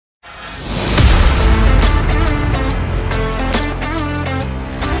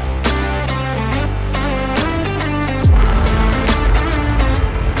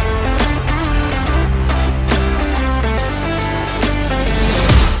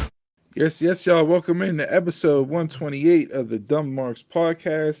Yes, yes, y'all. Welcome in to episode 128 of the Dumb Marks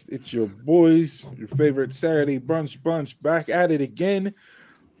podcast. It's your boys, your favorite Saturday brunch bunch, back at it again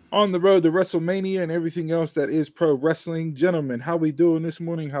on the road to WrestleMania and everything else that is pro wrestling. Gentlemen, how we doing this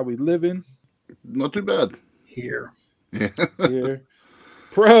morning? How we living? Not too bad. Here. Yeah. Here.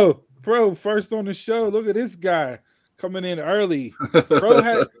 Pro, first on the show. Look at this guy coming in early. Pro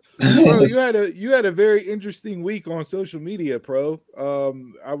had Bro, you had a very interesting week on social media, Pro.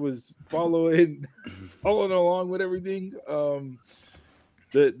 I was following along with everything. The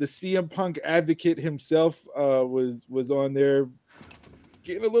CM Punk advocate himself was on there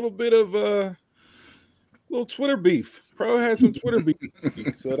getting a little bit of little Twitter beef. Pro had some Twitter beef,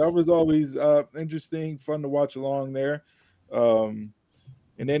 so that was always interesting, fun to watch along there. Um,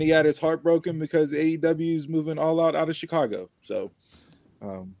 and then he had his heart broken because AEW is moving all out of Chicago. So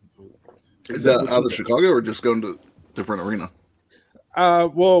um, Is that that what out you of Chicago or just going to different arena?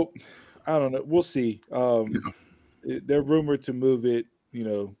 Well, I don't know. We'll see. Yeah. They're rumored to move it.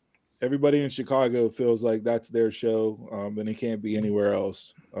 Everybody in Chicago feels like that's their show, and it can't be anywhere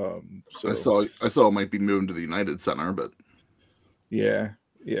else. I saw it might be moving to the United Center, but Yeah,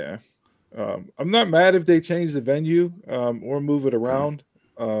 yeah. I'm not mad if they change the venue or move it around.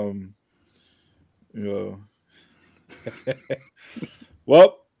 Um, you know,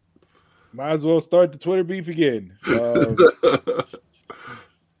 well, might as well start the Twitter beef again.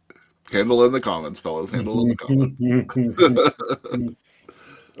 handle in the comments, fellas. Handle in the comments.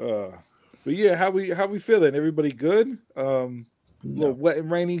 But yeah, how we feeling? Everybody good? Little wet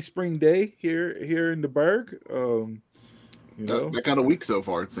and rainy spring day here in the Berg. That kind of week so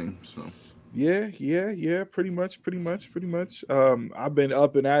far, it seems. So. Yeah. Pretty much. I've been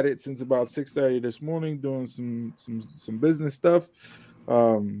up and at it since about 6:30 this morning, doing some business stuff,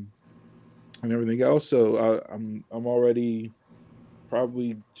 and everything else. So I'm already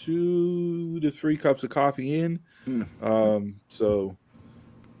probably 2 to 3 cups of coffee in. So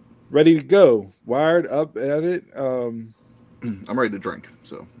ready to go. Wired up at it. I'm ready to drink.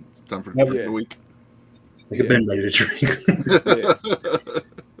 So it's time for drink of the week. I've been ready to drink.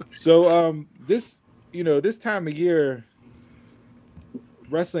 So this time of year,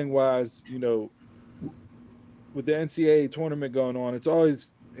 wrestling wise, with the NCAA tournament going on, it's always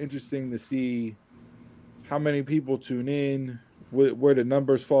interesting to see how many people tune in, where the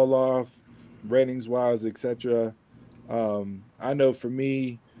numbers fall off, ratings wise, etc. I know for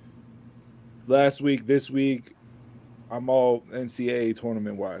me, last week, this week, I'm all NCAA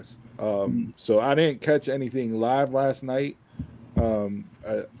tournament wise. So I didn't catch anything live last night.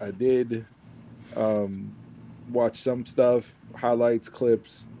 I did watch some stuff, highlights,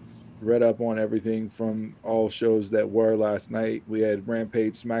 clips, read up on everything from all shows that were last night. We had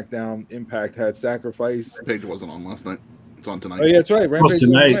Rampage, SmackDown, Impact had Sacrifice. Rampage wasn't on last night. It's on tonight. Oh yeah, that's right. Rampage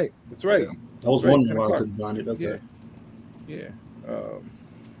tonight. That's right. Yeah. I was wondering why I couldn't find it. Okay. Yeah.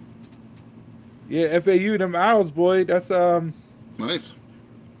 FAU them Owls, boy. That's nice.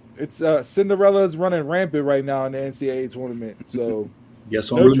 It's Cinderella's running rampant right now in the NCAA tournament. So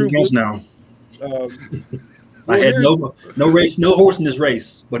guess I'm rooting against now. I had no horse in this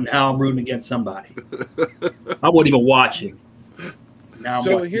race, but now I'm rooting against somebody. I wasn't even watching. Now I'm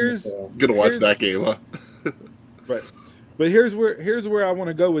gonna watch that game, huh? Right. But here's where I want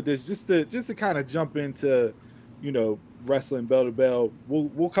to go with this, just to kind of jump into, wrestling bell to bell.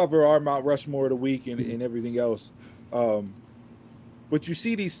 We'll cover our Mount Rushmore of the week and everything else. But you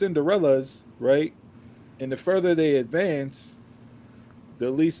see these Cinderellas, right? And the further they advance, the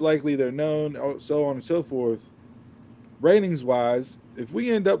least likely they're known, so on and so forth. Ratings wise, if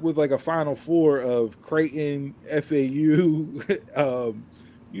we end up with like a Final Four of Creighton, FAU,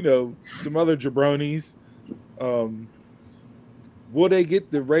 some other jabronis, will they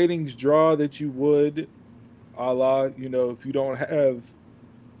get the ratings draw that you would, a la, if you don't have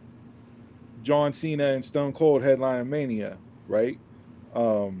John Cena and Stone Cold headline Mania, right?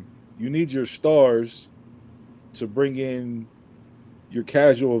 You need your stars to bring in your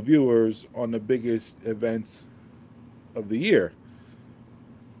casual viewers on the biggest events of the year.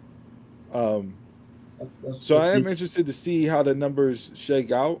 So I am interested to see how the numbers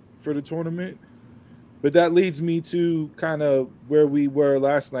shake out for the tournament. But that leads me to kind of where we were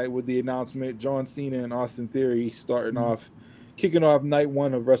last night with the announcement, John Cena and Austin Theory kicking off night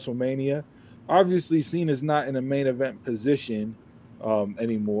 1 of WrestleMania. Obviously, Cena's not in a main event position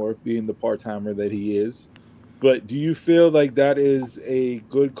anymore, being the part-timer that he is. But do you feel like that is a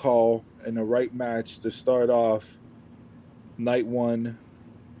good call and the right match to start off night 1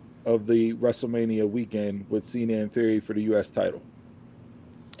 of the WrestleMania weekend with Cena and Theory for the U.S. title?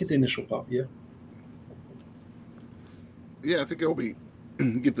 Get the initial pop, yeah. Yeah, I think it'll be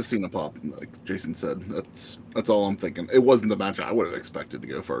get the Cena pop, like Jason said. That's all I'm thinking. It wasn't the match I would have expected to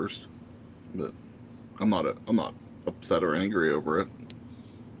go first, but I'm not upset or angry over it.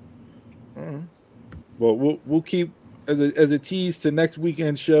 Well, we'll keep as a tease to next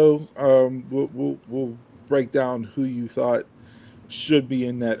weekend show. We'll break down who you thought should be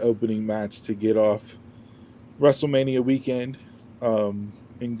in that opening match to get off WrestleMania weekend,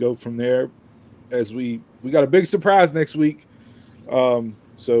 and go from there. As we got a big surprise next week,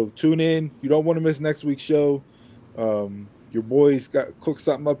 so tune in. You don't want to miss next week's show. Your boys got cooked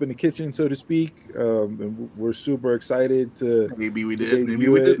something up in the kitchen, so to speak, and we're super excited to maybe we did, maybe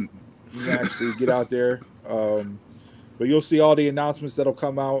we didn't. Actually get out there. But you'll see all the announcements that'll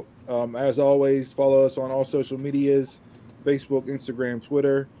come out. As always, follow us on all social medias: Facebook, Instagram,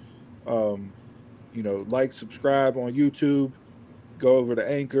 Twitter. Like, subscribe on YouTube. Go over to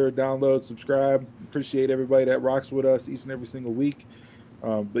Anchor, download, subscribe. Appreciate everybody that rocks with us each and every single week.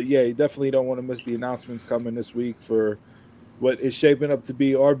 But yeah, you definitely don't want to miss the announcements coming this week for what is shaping up to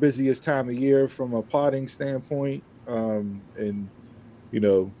be our busiest time of year from a potting standpoint. And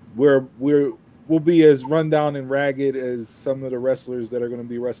we'll be as rundown and ragged as some of the wrestlers that are going to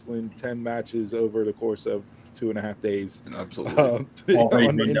be wrestling 10 matches over the course of 2.5 days. Absolutely.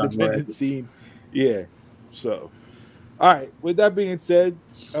 On the independent scene. Yeah. So, all right. With that being said,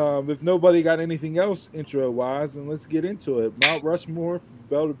 if nobody got anything else intro-wise, then let's get into it. Mount Rushmore from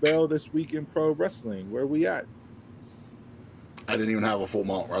bell to bell this week in pro wrestling. Where we at? I didn't even have a full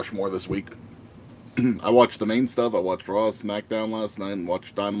Mount Rushmore this week. I watched the main stuff. I watched Raw, SmackDown last night, and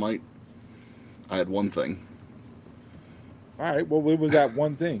watched Dynamite. I had one thing. All right. Well, what was that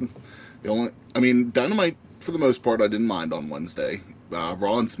one thing? Dynamite, for the most part, I didn't mind on Wednesday.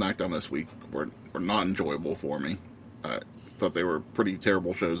 Raw and SmackDown this week were not enjoyable for me. I thought they were pretty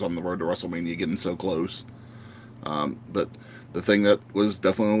terrible shows on the road to WrestleMania, getting so close. But the thing that was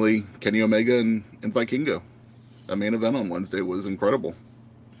definitely Kenny Omega and Vikingo. That main event on Wednesday was incredible.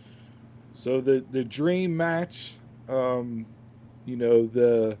 So the dream match, the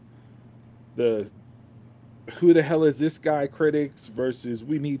who the hell is this guy critics versus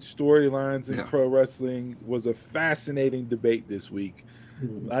we need storylines in pro wrestling was a fascinating debate this week.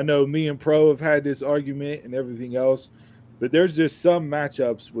 I know me and Pro have had this argument and everything else, but there's just some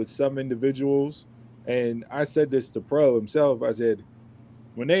matchups with some individuals. And I said this to Pro himself. I said,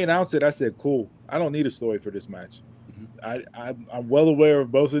 when they announced it, I said, cool. I don't need a story for this match. I'm well aware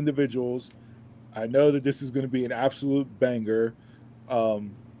of both individuals. I know that this is going to be an absolute banger.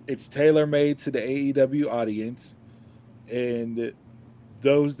 It's tailor-made to the AEW audience. And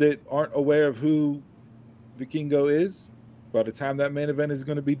those that aren't aware of who Vikingo is, by the time that main event is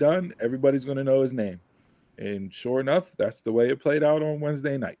going to be done, everybody's going to know his name. And sure enough, that's the way it played out on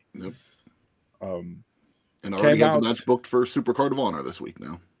Wednesday night. Yep. And already has a match booked for Supercard of Honor this week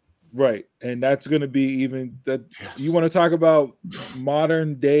now. Right. And that's going to be even that. Yes. You want to talk about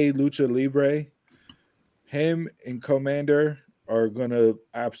modern day Lucha Libre? Him and Commander are going to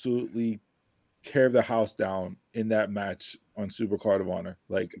absolutely tear the house down in that match on Supercard of Honor.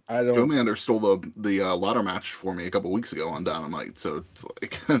 Like, I don't. Commander stole the ladder match for me a couple weeks ago on Dynamite, so it's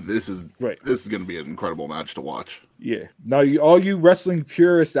like this is going to be an incredible match to watch. Yeah. Now, all you wrestling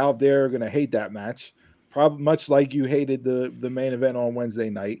purists out there are going to hate that match, probably much like you hated the main event on Wednesday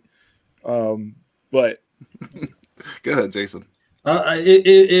night. But go ahead, Jason.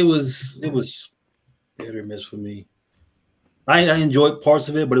 It was hit or miss for me. I enjoyed parts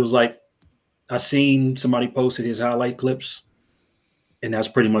of it, but it was like I seen somebody posted his highlight clips, and that's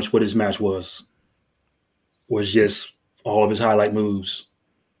pretty much what his match was just all of his highlight moves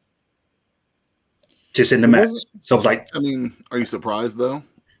just in the match. So it's like, I mean, are you surprised though?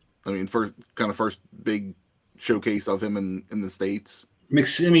 I mean, first big showcase of him in the States.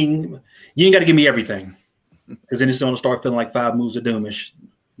 I mean, you ain't got to give me everything, because then it's going to start feeling like 5 moves of doomish,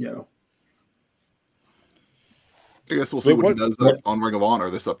 I guess we'll see what he does on Ring of Honor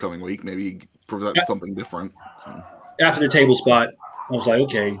this upcoming week. Maybe he presents something different. After the table spot, I was like,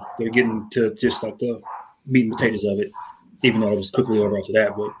 okay, they're getting to just like the meat and potatoes of it, even though it was quickly over after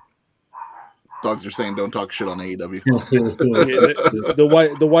that. But dogs are saying don't talk shit on AEW.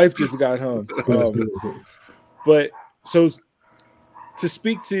 The wife just got home. But so to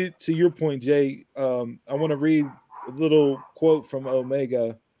speak to your point, Jay, I want to read a little quote from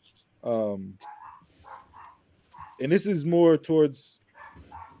Omega. And this is more towards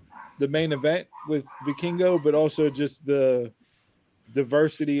the main event with Vikingo, but also just the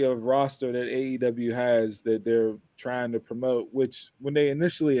diversity of roster that AEW has that they're trying to promote, which when they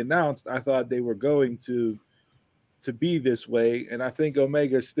initially announced, I thought they were going to be this way. And I think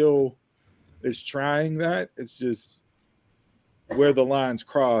Omega still is trying that. It's just where the lines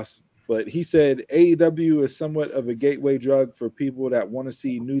cross. But he said AEW is somewhat of a gateway drug for people that want to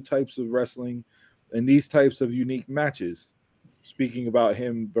see new types of wrestling and these types of unique matches. Speaking about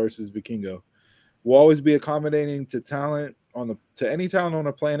him versus Vikingo, will always be accommodating to talent to any talent on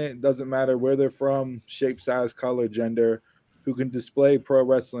the planet. It doesn't matter where they're from, shape, size, color, gender, who can display pro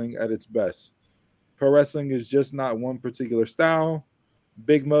wrestling at its best. Pro wrestling is just not one particular style.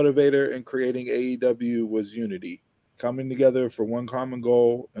 Big motivator in creating AEW was unity, coming together for one common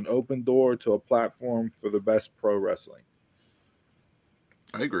goal, an open door to a platform for the best pro wrestling.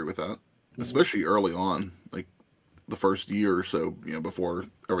 I agree with that, especially early on, like the first year or so, before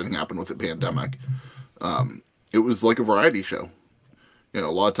everything happened with the pandemic. It was like a variety show. A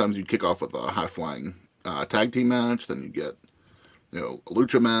lot of times you'd kick off with a high-flying tag team match, then you get, a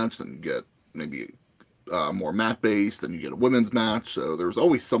lucha match, then you get maybe more mat-based, then you get a women's match. So there was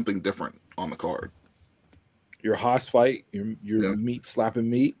always something different on the card. Your Haas fight, your meat slapping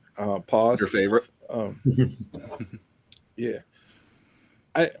meat. Pause. Your favorite? Yeah.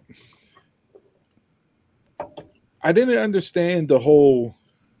 I didn't understand the whole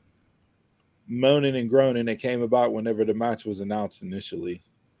moaning and groaning that came about whenever the match was announced initially.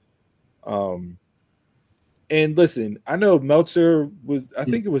 And listen, I know Meltzer I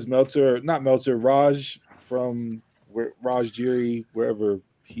think it was Meltzer, not Meltzer, Raj from Raj Giri, wherever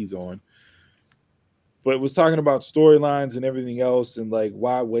he's on, but was talking about storylines and everything else, and like,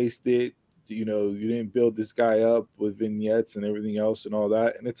 why waste it? You didn't build this guy up with vignettes and everything else and all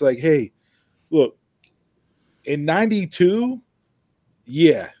that. And it's like, hey, look, in 92,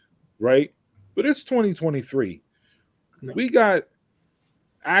 yeah, right? But it's 2023. We got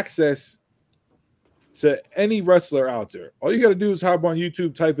access to any wrestler out there. All you got to do is hop on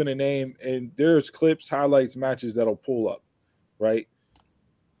YouTube, type in a name, and there's clips, highlights, matches that'll pull up, right?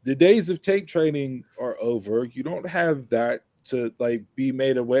 The days of tape trading are over. You don't have that to like be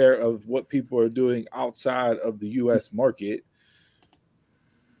made aware of what people are doing outside of the US market.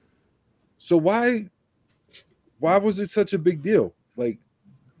 So why was it such a big deal? Like,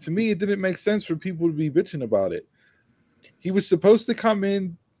 to me, it didn't make sense for people to be bitching about it. He was supposed to come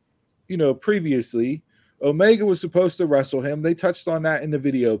in, previously. Omega was supposed to wrestle him. They touched on that in the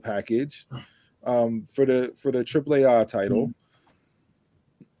video package for the AAA title. Mm-hmm.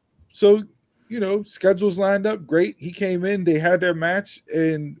 So, schedules lined up great. He came in, they had their match,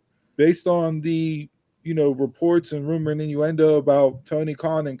 and based on the, reports and rumor and innuendo about Tony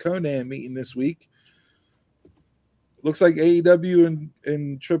Khan and Conan meeting this week, looks like AEW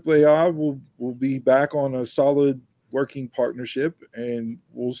and AAA will be back on a solid working partnership, and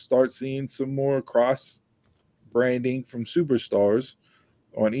we'll start seeing some more cross branding from superstars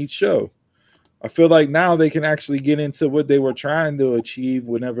on each show. I feel like now they can actually get into what they were trying to achieve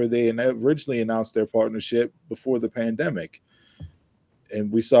whenever they originally announced their partnership before the pandemic.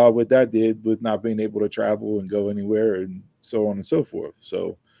 And we saw what that did with not being able to travel and go anywhere and so on and so forth.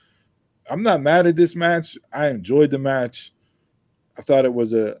 So I'm not mad at this match. I enjoyed the match. I thought it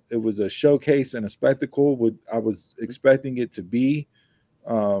was a showcase and a spectacle. What I was expecting it to be.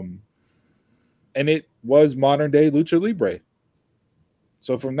 And it was modern day Lucha Libre.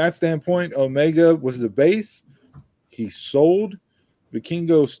 So from that standpoint, Omega was the base. He sold.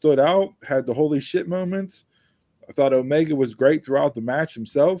 Vikingo stood out, had the holy shit moments. I thought Omega was great throughout the match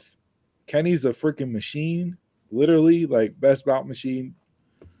himself. Kenny's a freaking machine, literally, like best bout machine.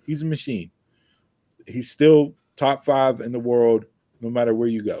 He's a machine. He's still top 5 in the world, no matter where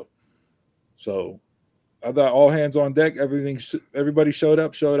you go. So I thought all hands on deck. Everybody showed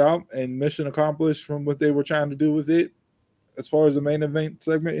out, and mission accomplished from what they were trying to do with it. As far as the main event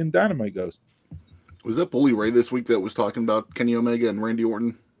segment in Dynamite goes. Was that Bully Ray this week that was talking about Kenny Omega and Randy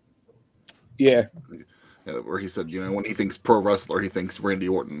Orton? Yeah. Where he said, when he thinks pro wrestler, he thinks Randy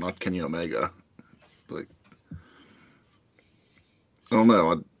Orton, not Kenny Omega. Like, I don't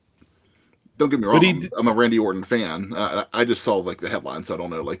know. Don't get me wrong. I'm a Randy Orton fan. I just saw like the headline, so I don't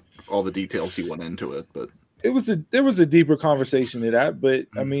know like all the details he went into it. But there was a deeper conversation to that. But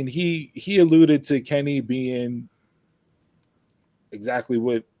I mean, he alluded to Kenny being exactly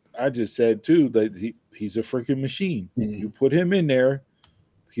what I just said too. That he's a freaking machine. Mm-hmm. You put him in there,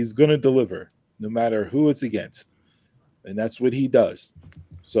 he's gonna deliver, no matter who it's against, and that's what he does.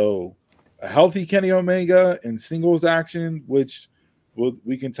 So, a healthy Kenny Omega and singles action, which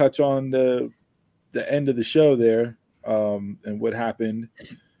we can touch on the end of the show there, and what happened.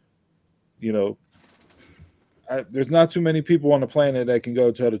 There's not too many people on the planet that can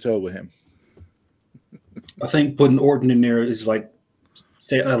go toe to toe with him. I think putting Orton in there is like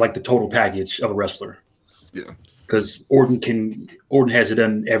the total package of a wrestler. Yeah, because Orton has it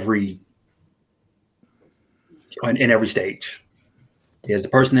in every stage. He has the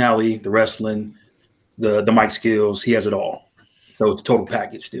personality, the wrestling, the mic skills. He has it all. So it's a total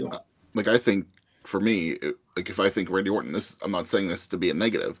package deal. Like, I think for me, if I think Randy Orton, I'm not saying this to be a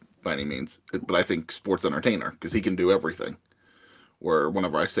negative by any means, but I think sports entertainer because he can do everything. Where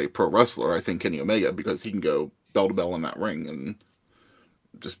whenever I say pro wrestler, I think Kenny Omega because he can go bell to bell in that ring and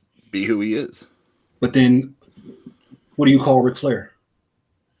just be who he is. But then, what do you call Ric Flair?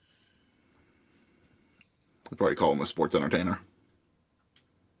 I'd probably call him a sports entertainer.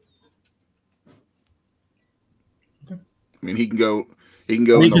 I mean, he can go in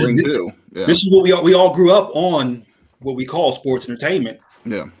the ring too. Yeah. This is what we all grew up on, what we call sports entertainment.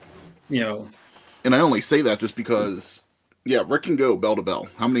 Yeah. And I only say that just because, Rick can go bell to bell.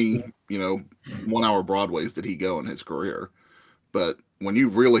 How many, 1 hour Broadways did he go in his career? But when you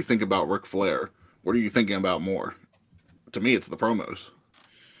really think about Ric Flair, what are you thinking about more? To me, it's the promos.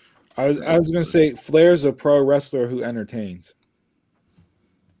 I was going to say Flair's a pro wrestler who entertains.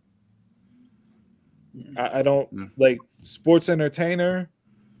 I don't like sports entertainer.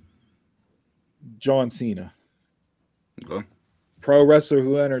 John Cena. Okay. Pro wrestler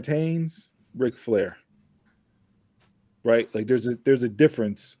who entertains. Ric Flair. Right, like there's a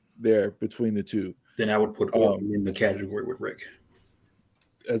difference there between the two. Then I would put Orton in the category with Rick.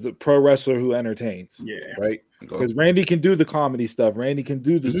 As a pro wrestler who entertains. Yeah. Right. Because Randy can do the comedy stuff. Randy can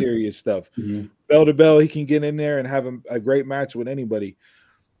do the serious stuff. Mm-hmm. Bell to bell, he can get in there and have a great match with anybody.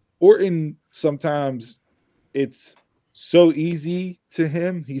 Orton, sometimes it's so easy to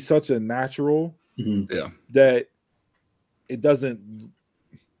him. He's such a natural that it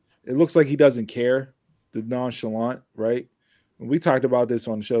looks like he doesn't care. The nonchalant, right? We talked about this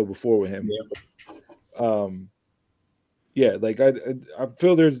on the show before with him. Like I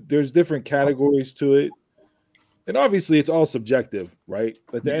feel there's different categories to it. And obviously it's all subjective, right?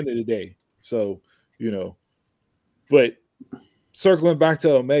 At the end of the day. So, but circling back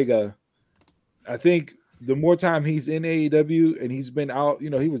to Omega, I think the more time he's in AEW and he's been out,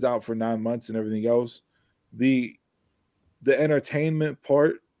 he was out for 9 months and everything else, the entertainment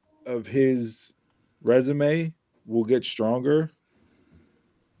part of his resume will get stronger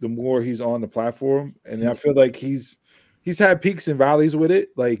the more he's on the platform. And I feel like he's had peaks and valleys with it.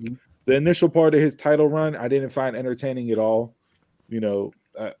 Like the initial part of his title run, I didn't find entertaining at all.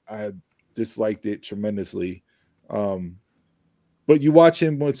 I disliked it tremendously. But you watch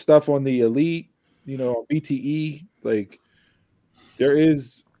him with stuff on the Elite, BTE, like there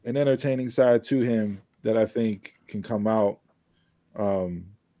is an entertaining side to him that I think can come out.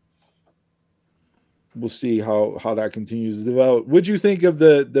 We'll see how that continues to develop. What'd you think of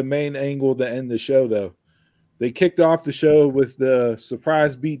the main angle to end the show, though? They kicked off the show with the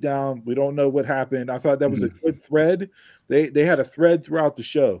surprise beatdown. We don't know what happened. I thought that was a good thread. They had a thread throughout the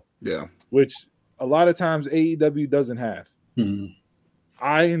show. Yeah. Which a lot of times AEW doesn't have. Mm-hmm.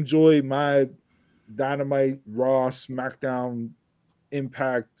 I enjoy my Dynamite, Raw, SmackDown,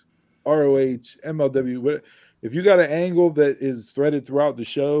 Impact, ROH, MLW. If you got an angle that is threaded throughout the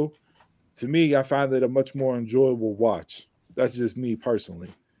show, to me, I find it a much more enjoyable watch. That's just me personally.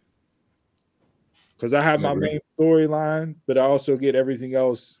 Because I have my main storyline, but I also get everything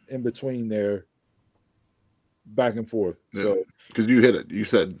else in between there back and forth. Yeah. So because you hit it. You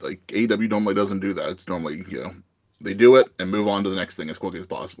said like AEW normally doesn't do that. It's normally, they do it and move on to the next thing as quickly as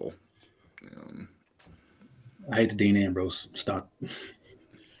possible. I hate the Dean Ambrose stunt.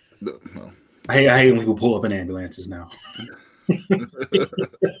 No. I hate when people pull up in ambulances now.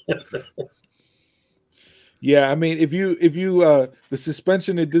 Yeah, I mean, if you the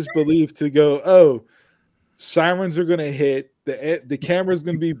suspension of disbelief to go, sirens are gonna hit, the camera's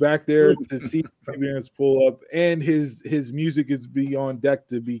gonna be back there to see Fabian's pull up, and his music is be on deck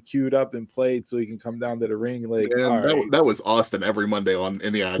to be queued up and played so he can come down to the ring. Like that was Austin every Monday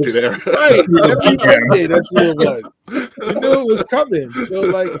in the Attitude Era. Right, every Monday, that's what it was. You knew it was coming. So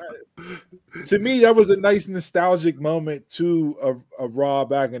like to me, that was a nice nostalgic moment to a Raw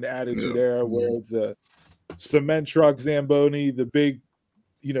back in the Attitude Era where it's a cement truck Zamboni, the big,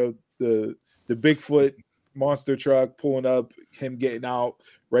 the Bigfoot monster truck pulling up, him getting out,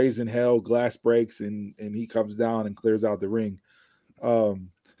 raising hell, glass breaks, and he comes down and clears out the ring.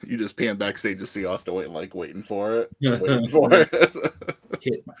 You just pan backstage to see Austin waiting for it.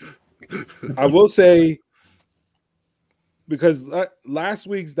 I will say, because last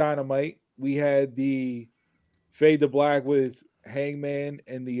week's Dynamite, we had the Fade to Black with Hangman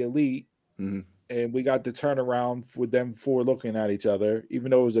and the Elite. Mm-hmm. And we got the turnaround with them four looking at each other, even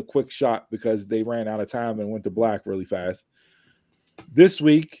though it was a quick shot because they ran out of time and went to black really fast. This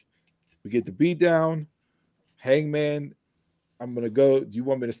week, we get the beatdown. Hangman, I'm going to go. Do you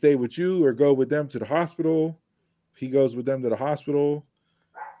want me to stay with you or go with them to the hospital? He goes with them to the hospital.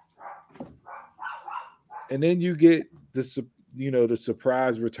 and then you get the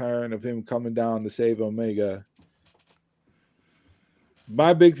surprise return of him coming down to save Omega.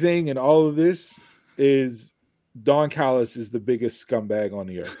 My big thing in all of this is Don Callis is the biggest scumbag on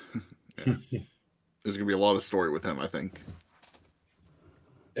the earth. There's gonna be a lot of story with him, I think.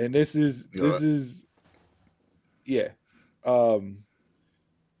 And this is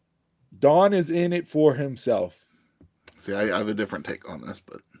Don is in it for himself. See, I have a different take on this,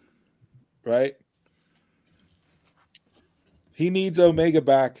 but right. He needs Omega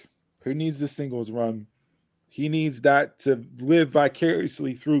back. Who needs the singles run? He needs that to live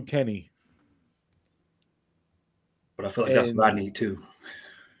vicariously through Kenny. But I feel like that's what I need too.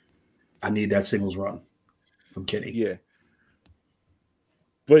 I need that singles run from Kenny. Yeah.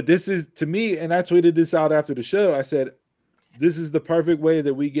 But this is, to me, and I tweeted this out after the show, I said, this is the perfect way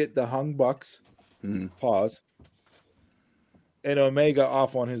that we get the Hung Bucks, pause, and Omega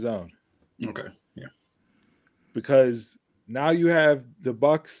off on his own. Okay, yeah. Because now you have the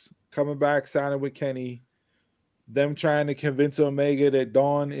Bucks coming back, signing with Kenny, them trying to convince Omega that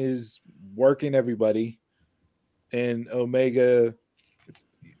Dawn is working everybody, and Omega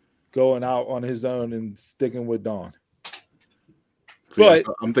going out on his own and sticking with Dawn. So but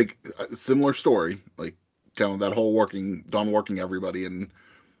yeah, I'm thinking a similar story, like kind of that whole Dawn working everybody, and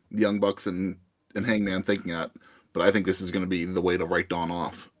the Young Bucks and Hangman thinking that. But I think this is going to be the way to write Dawn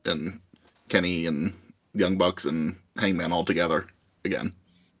off, and Kenny and Young Bucks and Hangman all together again.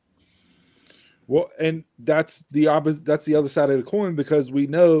 Well, and that's the opposite. That's the other side of the coin, because we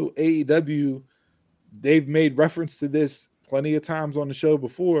know AEW, they've made reference to this plenty of times on the show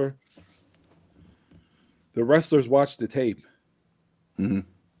before. The wrestlers watch the tape. Mm-hmm.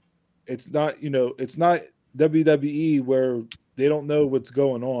 It's not WWE where they don't know what's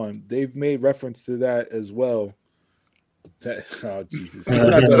going on. They've made reference to that as well. Oh Jesus!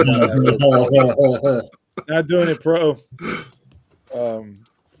 Not doing it, pro.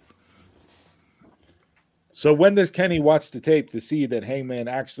 So when does Kenny watch the tape to see that Hangman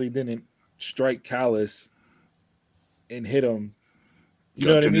actually didn't strike Callis and hit him? You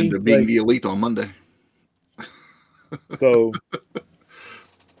know what I mean? Into being the Elite on Monday. So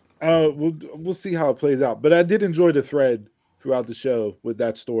we'll see how it plays out. But I did enjoy the thread throughout the show with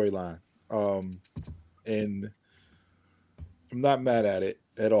that storyline, and I'm not mad at it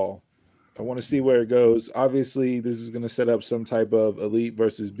at all. I want to see where it goes. Obviously, this is going to set up some type of Elite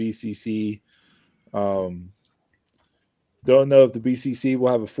versus BCC. Don't know if the BCC will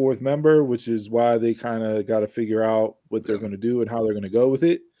have a fourth member, which is why they kind of got to figure out what they're going to do and how they're going to go with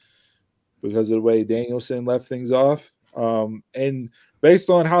it, because of the way Danielson left things off. And based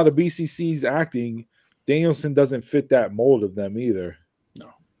on how the BCC is acting, Danielson doesn't fit that mold of them either.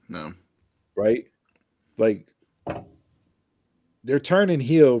 No. Right? Like, they're turning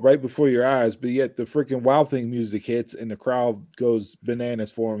heel right before your eyes, but yet the freaking Wild Thing music hits and the crowd goes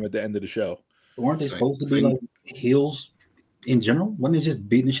bananas for them at the end of the show. Weren't they supposed to be like heels in general? Weren't they just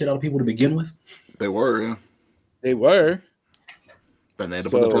beating the shit out of people to begin with? They were, yeah. They were. Then they had to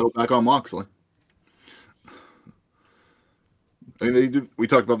put the title back on Moxley. I mean, we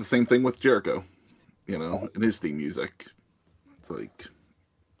talked about the same thing with Jericho, and his theme music. It's like,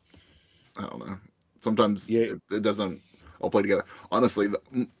 I don't know. Sometimes it doesn't all play together. Honestly,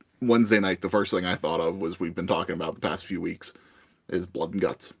 Wednesday night, the first thing I thought of was we've been talking about the past few weeks is Blood and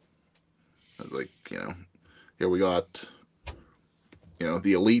Guts. I was like, here we got,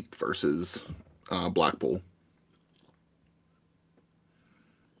 the Elite versus Blackpool.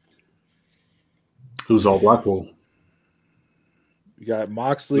 Who's all Blackpool? You got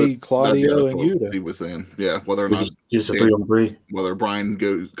Moxley, Claudio, and Yuta. He was saying, whether or not just a 3-on-3, whether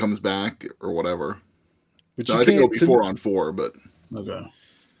Brian comes back or whatever. But I think it'll be 4-on-4, but okay.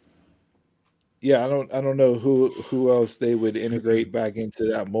 Yeah, I don't know who else they would integrate back into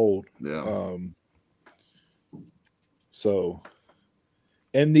that mold. Yeah. So,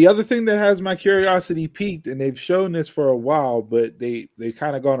 and the other thing that has my curiosity piqued, and they've shown this for a while, but they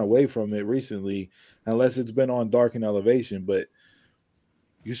kind of gone away from it recently, unless it's been on Dark and Elevation. But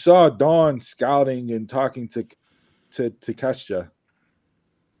you saw Dawn scouting and talking to Kesha.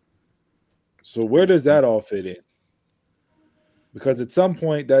 So where does that all fit in? Because at some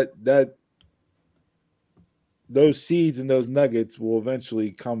point that those seeds and those nuggets will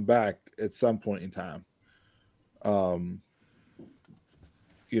eventually come back at some point in time.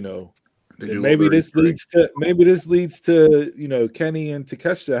 Maybe this leads to Kenny and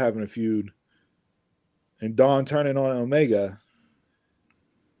Takeshita having a feud and Dawn turning on Omega.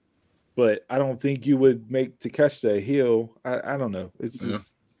 But I don't think you would make Takeshita a heel. I don't know. It's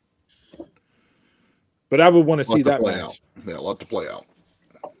just, but I would want to see that match. Yeah, a lot to play out.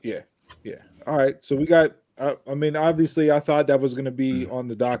 Yeah. Yeah. All right. So we got. I mean, obviously, I thought that was going to be on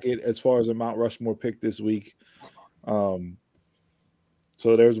the docket as far as a Mount Rushmore pick this week. So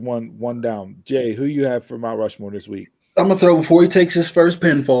there's one down. Jay, who you have for Mount Rushmore this week? I'm gonna throw before he takes his first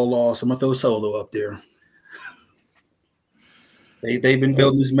pinfall loss. I'm gonna throw Solo up there. They've been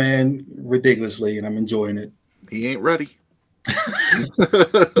building this man ridiculously, and I'm enjoying it. He ain't ready.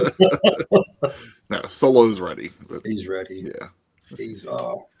 No, Solo's ready. But He's ready. yeah, He's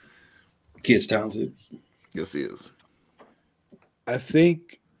kid's talented. yes, he is. I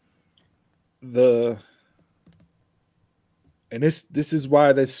think and this is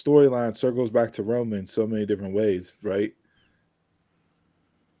why this storyline circles back to Roman in so many different ways, right?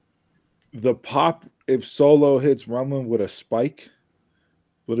 The pop if Solo hits Roman with a spike,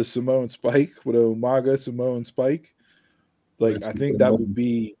 with a Samoan spike, with a Umaga Samoan spike, like I think that would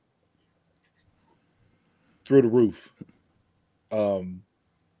be through the roof.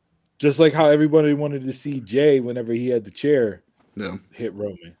 Just like how everybody wanted to see Jay whenever he had the chair hit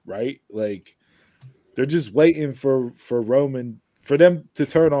Roman, right? Like they're just waiting for Roman, for them to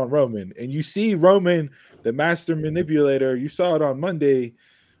turn on Roman. And you see Roman, the master manipulator, you saw it on Monday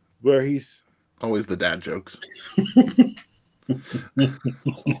where he's always the dad jokes.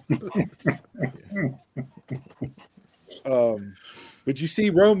 But you see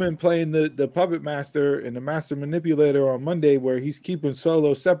Roman playing the puppet master and the master manipulator on Monday where he's keeping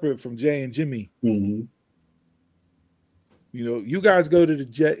Solo separate from Jay and Jimmy. Mm-hmm. You know, you guys go to the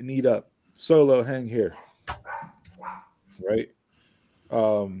jet and eat up. Solo, hang here. Right?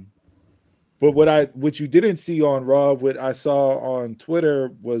 But what you didn't see on Raw, what I saw on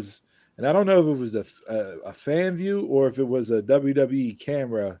Twitter was, and I don't know if it was a fan view or if it was a WWE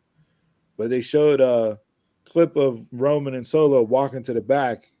camera, but they showed a clip of Roman and Solo walking to the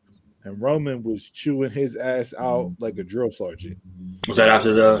back, and Roman was chewing his ass out like a drill sergeant. Was that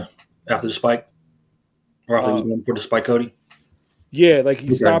after the spike? Or after he was going for the spike, Cody? Yeah, like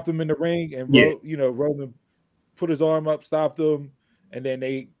he stopped him in the ring, and Roman put his arm up, stopped him, and then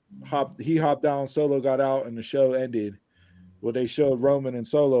he hopped down, Solo got out, and the show ended. Well, they showed Roman and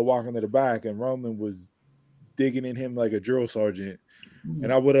Solo walking to the back, and Roman was digging in him like a drill sergeant.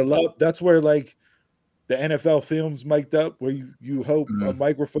 And I would have loved, that's where like the NFL films mic'd up, where you hope a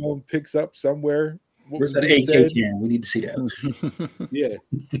microphone picks up somewhere. Where's that AK cam? We need to see that. Yeah.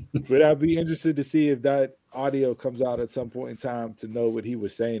 But I'd be interested to see if that audio comes out at some point in time to know what he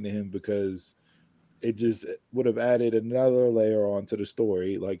was saying to him, because it just would have added another layer onto the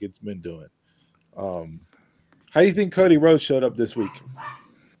story like it's been doing. How do you think Cody Rhodes showed up this week?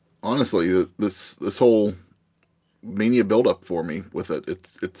 Honestly, this whole Mania build-up for me with it,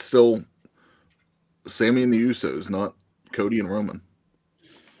 it's still Sammy and the Usos, not Cody and Roman.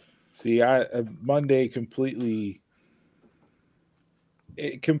 See, Monday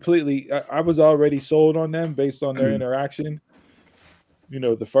I was already sold on them based on their interaction. You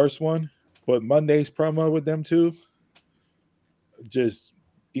know, the first one, but Monday's promo with them too just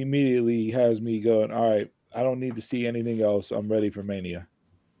immediately has me going, all right, I don't need to see anything else. I'm ready for Mania.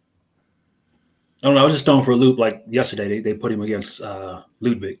 I don't know. I was just thrown for a loop. Like yesterday, they put him against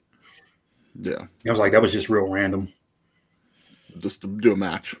Ludwig. Yeah, I was like, that was just real random. Just to do a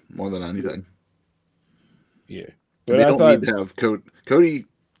match more than anything. Yeah, but they don't need to have Cody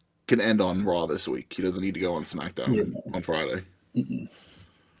can end on Raw this week. He doesn't need to go on SmackDown on Friday. Mm-mm.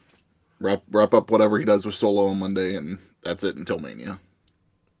 Wrap up whatever he does with Solo on Monday, and that's it until Mania.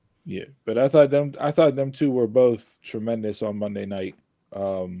 Yeah, but I thought them two were both tremendous on Monday night.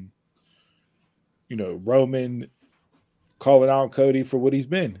 You know, Roman calling out Cody for what he's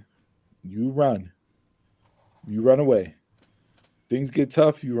been. You run away. Things get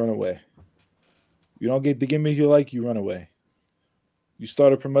tough, you run away. You don't get the gimmick you like, you run away. You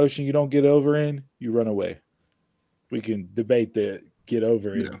start a promotion you don't get over in, you run away. We can debate the get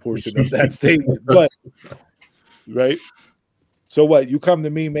over in portion of that statement, but right. So what? You come to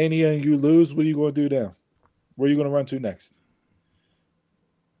me, Mania, and you lose. What are you going to do now? Where are you going to run to next?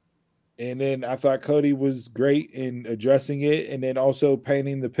 And then I thought Cody was great in addressing it, and then also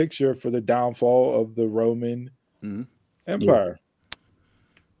painting the picture for the downfall of the Roman Empire.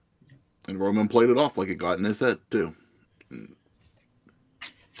 And Roman played it off like it got in his head too.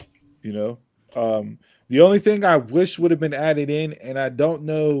 You know, the only thing I wish would have been added in, and I don't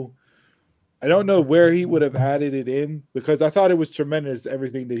know where he would have added it in, because I thought it was tremendous,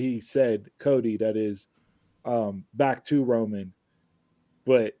 everything that he said, Cody, that is, back to Roman.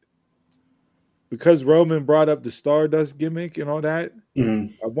 But because Roman brought up the Stardust gimmick and all that, I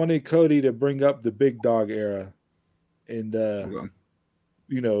wanted Cody to bring up the big dog era. And,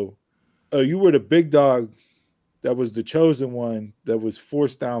 you know, you were the big dog that was the chosen one that was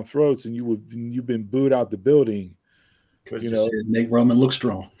forced down throats, and you've been booed out the building. You know, make Roman look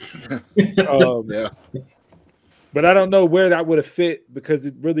strong. Yeah. But I don't know where that would have fit because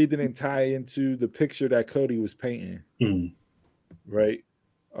it really didn't tie into the picture that Cody was painting. Right.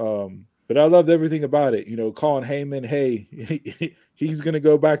 But I loved everything about it. You know, calling Heyman, hey, he's going to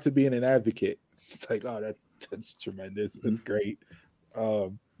go back to being an advocate. It's like, oh, that's tremendous. That's great.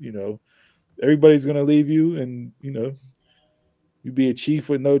 You know, everybody's going to leave you, and, you know, you be a chief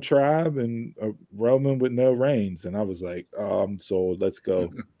with no tribe and a Roman with no reigns. And I was like, oh, I'm sold. Let's go.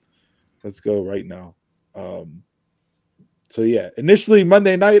 Let's go right now. So, yeah, initially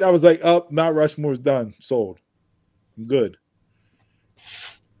Monday night, I was like, Mount Rushmore's done. Sold. I'm good.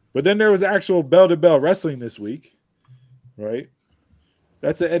 But then there was actual bell-to-bell wrestling this week, right?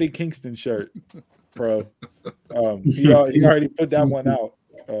 That's an Eddie Kingston shirt, pro. He already put that one out.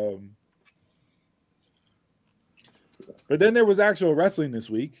 But then there was actual wrestling this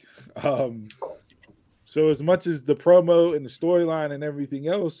week. So as much as the promo and the storyline and everything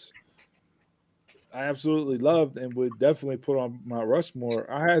else, I absolutely loved and would definitely put on Mount Rushmore.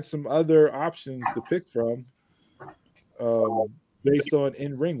 I had some other options to pick from based on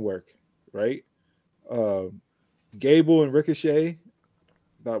in-ring work, right? Gable and Ricochet,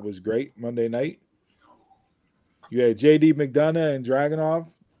 that was great Monday night. You had JD McDonough and Dragunov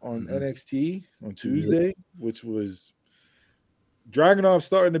on NXT on Tuesday, which was Dragunov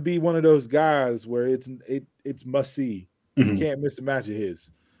starting to be one of those guys where it's must see. You can't miss a match of his.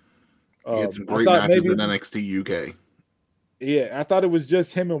 He had some great matches in NXT UK. Yeah, I thought it was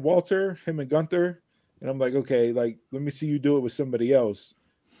just him and Walter, him and Gunther. And I'm like, okay, like, let me see you do it with somebody else.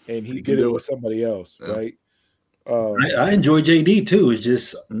 And he did it with somebody else, right? I enjoy JD too. It's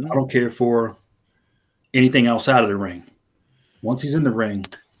just I don't care for anything outside of the ring. Once he's in the ring,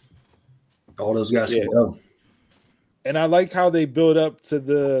 all those guys can go. And I like how they build up to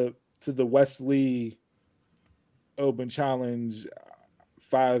the Wesley Open Challenge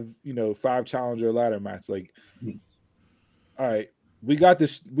 5 challenger ladder match. Like, all right, we got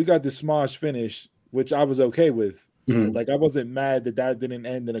this smosh finish, which I was okay with. Like, I wasn't mad that didn't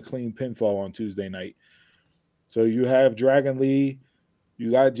end in a clean pinfall on Tuesday night. So you have Dragon Lee,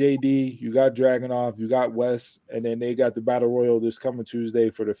 you got JD, you got Dragunov, you got Wes, and then they got the Battle Royal this coming Tuesday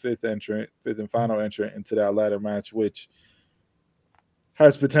for the fifth and final entrant into that ladder match, which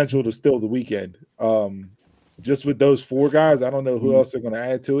has potential to steal the weekend. Just with those 4 guys, I don't know who else they're going to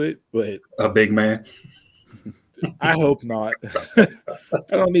add to it, but a big man. I hope not. I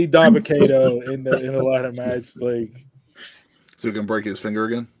don't need Dabba-Kato in the ladder match, like, so he can break his finger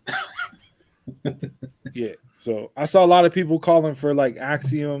again. Yeah. So I saw a lot of people calling for like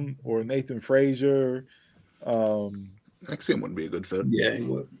Axiom or Nathan Frazier. Axiom wouldn't be a good fit. Yeah, he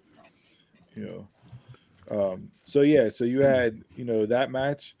would. You know. So you had, that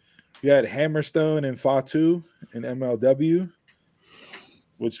match. You had Hammerstone and Fatu in MLW,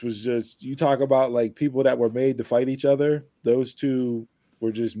 which was just, you talk about like people that were made to fight each other. Those two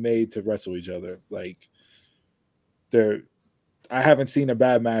were just made to wrestle each other. Like, I haven't seen a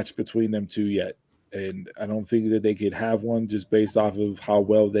bad match between them two yet. And I don't think that they could have one just based off of how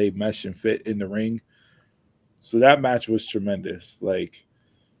well they mesh and fit in the ring. So that match was tremendous. Like,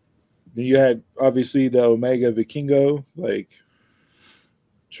 then you had obviously the Omega Vikingo, like,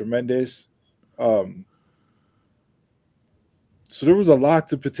 tremendous. So there was a lot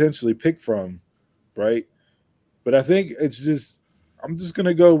to potentially pick from, right? But I think I'm just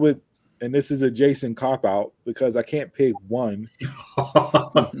gonna go with, and this is a Jason cop-out because I can't pick one.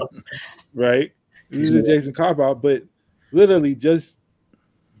 Right? This is a Jason cop-out, but literally just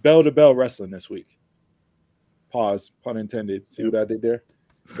bell-to-bell wrestling this week. Pause, pun intended. See what I did there?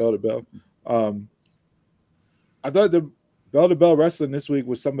 Bell-to-bell. I thought the bell-to-bell wrestling this week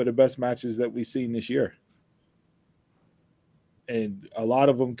was some of the best matches that we've seen this year. And a lot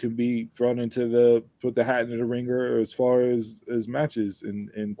of them can be thrown into put the hat into the ringer as far as matches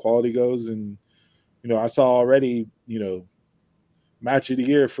and quality goes. And, I saw already, match of the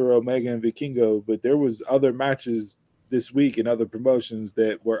year for Omega and Vikingo, but there was other matches this week and other promotions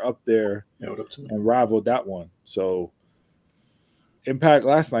that were up there and rivaled that one. So Impact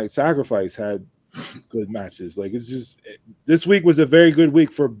last night, Sacrifice had good matches. Like, it's just, this week was a very good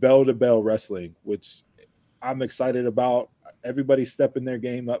week for bell-to-bell wrestling, which I'm excited about. Everybody's stepping their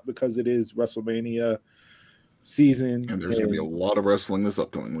game up because it is WrestleMania season. And there's going to be a lot of wrestling this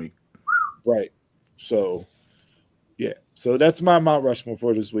upcoming week. Right. So, yeah. So that's my Mount Rushmore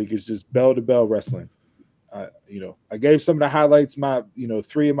for this week, is just bell-to-bell wrestling. I gave some of the highlights, my,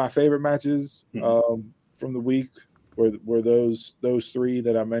 3 of my favorite matches from the week were those 3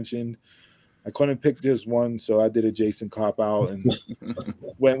 that I mentioned. I couldn't pick just one, so I did a Jason cop out and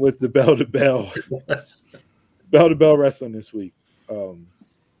went with the bell to bell wrestling this week.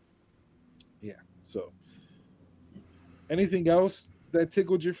 Yeah. So, anything else that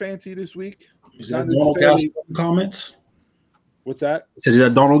tickled your fancy this week? Is that Donald guy still in the comments? What's that? Is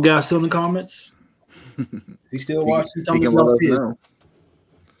that Donald guy still in the comments? He still watching? He can let us know.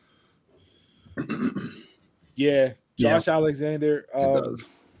 Yeah, Josh Alexander.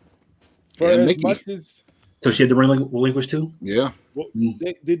 For and as Mickey. much as So she had to relinquish too? Yeah. well,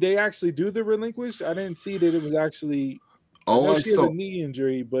 did they actually do the relinquish? I didn't see that it was actually. All I she had saw. a knee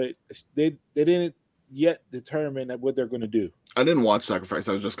injury, but they didn't yet determine what they're going to do. I didn't watch Sacrifice.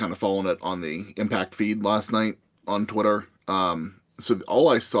 I was just kind of following it on the Impact feed last night on Twitter. So all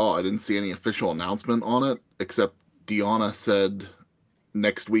I saw, I didn't see any official announcement on it, except Deonna said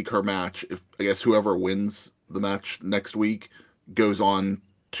next week her match, if I guess whoever wins the match next week goes on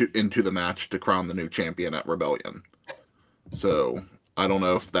into the match to crown the new champion at Rebellion. So I don't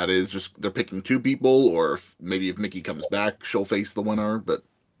know if that is just they're picking two people, or if maybe if Mickey comes back, she'll face the winner. But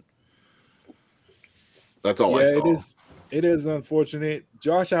that's all I saw. It is unfortunate.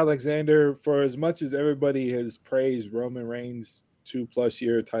 Josh Alexander, for as much as everybody has praised Roman Reigns' 2+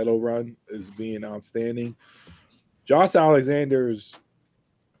 year title run as being outstanding, Josh Alexander's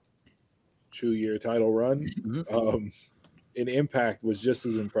 2-year title run in Impact was just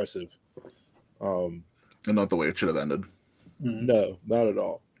as impressive. And not the way it should have ended. No, not at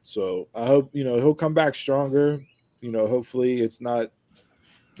all. So I hope, he'll come back stronger. Hopefully it's not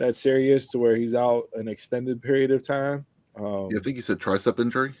that serious to where he's out an extended period of time. I think he said tricep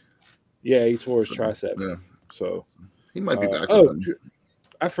injury. Yeah, he tore his tricep. Yeah. So he might be back.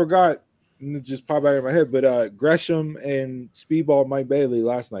 I forgot. It just popped out in my head, but Gresham and Speedball Mike Bailey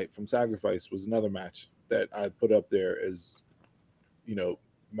last night from Sacrifice was another match that I put up there as,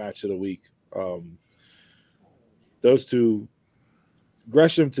 match of the week. Those two,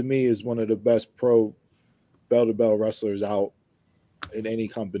 Gresham to me is one of the best pro bell-to-bell wrestlers out in any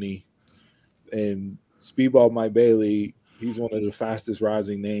company, and Speedball Mike Bailey, he's one of the fastest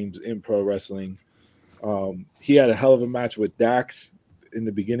rising names in pro wrestling. He had a hell of a match with Dax in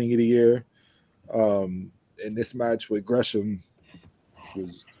the beginning of the year. And this match with Gresham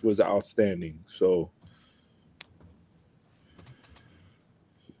was outstanding. So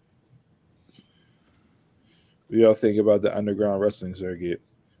what do y'all think about the underground wrestling circuit?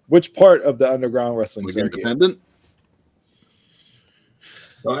 Which part of the underground wrestling circuit? Independent?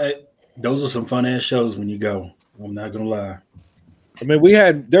 Those are some fun ass shows when you go. I'm not gonna lie. I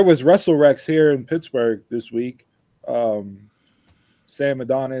mean, there was WrestleRex here in Pittsburgh this week. Sam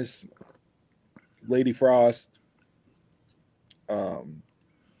Adonis, Lady Frost, there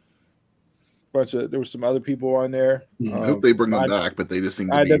were some other people on there. I hope they bring them back, but they just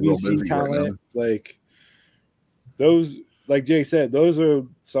seem to be real busy talent, right now. like those, like Jay said, those are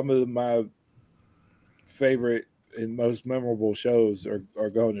some of my favorite and most memorable shows are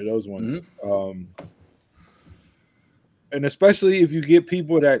going to those ones. And especially if you get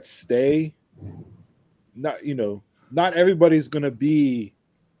people that stay, not everybody's going to be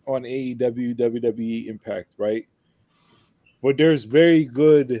on AEW, WWE, Impact, right? But there's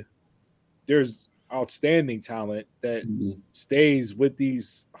outstanding talent that stays with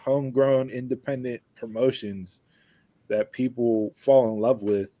these homegrown independent promotions that people fall in love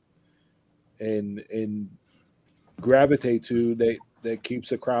with and gravitate to, that keeps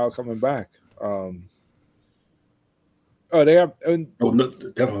the crowd coming back.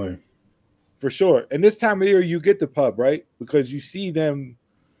 Definitely. For sure. And this time of year, you get the pub, right? Because you see them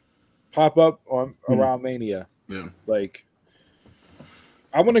pop up on around Mania. Yeah. Like,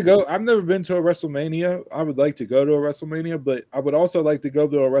 I want to go. I've never been to a WrestleMania. I would like to go to a WrestleMania, but I would also like to go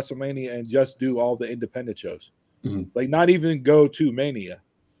to a WrestleMania and just do all the independent shows. Like, not even go to Mania.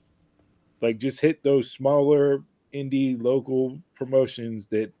 Like, just hit those smaller indie local promotions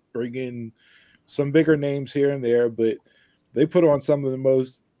that bring in some bigger names here and there, but they put on some of the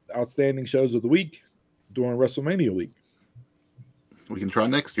most outstanding shows of the week during WrestleMania week. We can try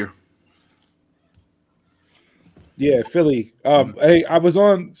next year. Yeah, Philly. Hey, I was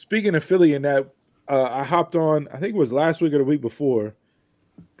on, speaking of Philly, and that I hopped on, I think it was last week or the week before,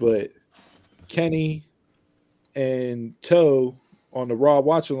 but Kenny and Toe on the Raw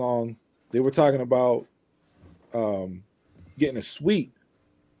watch along, they were talking about getting a suite.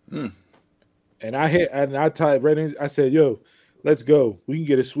 And I tied right in. I said, "Yo, let's go. We can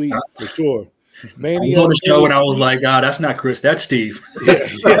get a suite for sure." I was on the show and I was like, that's not Chris. That's Steve."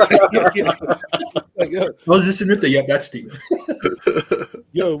 Like, I was just admit that. Yep, that's Steve.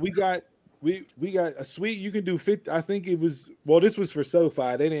 Yo, we got we got a suite. You can do 50. I think it was this was for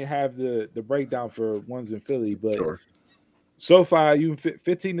SoFi. They didn't have the breakdown for ones in Philly, but Sure. SoFi you can fit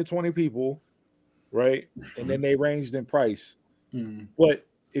 15 to 20 people, right? And then they ranged in price. But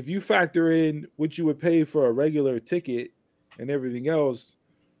if you factor in what you would pay for a regular ticket and everything else,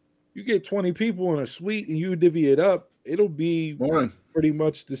 you get 20 people in a suite and you divvy it up, it'll be pretty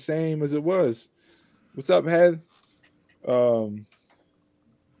much the same as it was. What's up, Head?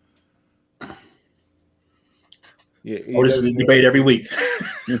 Yeah, this is a debate every week.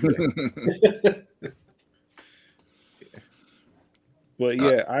 But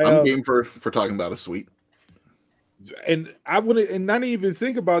yeah, I'm game for talking about a suite. And I wouldn't, and not even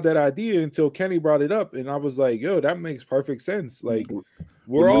think about that idea until Kenny brought it up, and I was like, "Yo, that makes perfect sense." Like,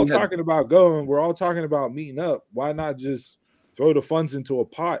 we're all talking about going, we're all talking about meeting up. Why not just throw the funds into a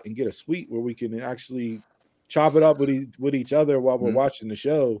pot and get a suite where we can actually chop it up with each other while we're watching the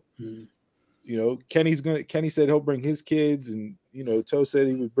show? You know, Kenny said he'll bring his kids, and you know, Toe said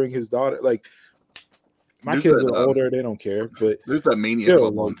he would bring his daughter. Like, my kids are older, they don't care. But there's that Mania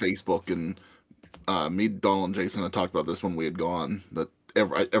Club on Facebook, and me, Donald, and Jason had talked about this when we had gone. That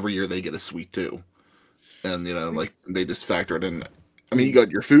every year they get a suite too, and you know, like they just factor it in. I mean, you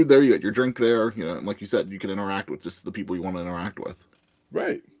got your food there, you got your drink there. You know, and like you said, you can interact with just the people you want to interact with.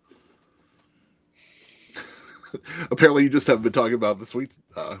 Right. Apparently, you just haven't been talking about the suites,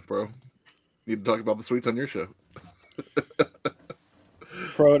 bro. You need to talk about the suites on your show.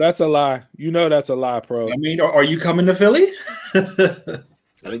 Pro, that's a lie. You know that's a lie, Pro. I mean, are you coming to Philly?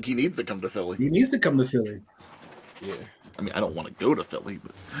 I think he needs to come to Philly. He needs to come to Philly. Yeah. I mean, I don't want to go to Philly,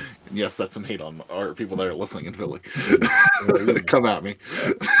 but yes, that's some hate on our people that are listening in Philly. Come at me.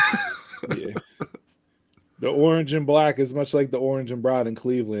 Yeah. The orange and black is much like the orange and brown in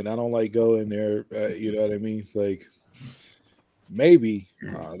Cleveland. I don't like going there. You know what I mean? Like, maybe.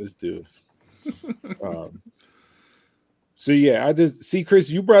 This dude. So yeah, I just see, Chris,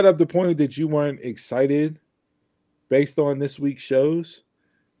 you brought up the point that you weren't excited based on this week's shows.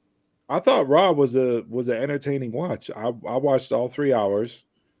 I thought Raw was an entertaining watch. I watched all 3 hours.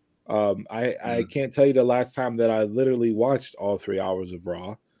 I can't tell you the last time that I literally watched all 3 hours of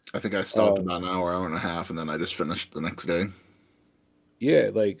Raw. I think I stopped about an hour and a half, and then I just finished the next day.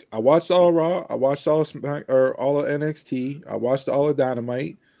 Yeah, like I watched all Raw. I watched all of NXT. I watched all of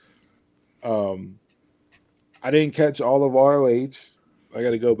Dynamite. I didn't catch all of ROH. I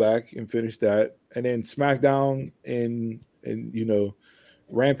got to go back and finish that. And then SmackDown and you know,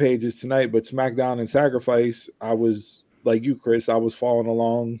 Rampage is tonight, but SmackDown and Sacrifice, I was like you, Chris. I was following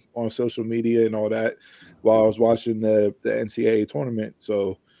along on social media and all that while I was watching the NCAA tournament.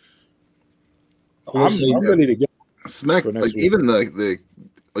 So I'm ready to go. Like week. Even the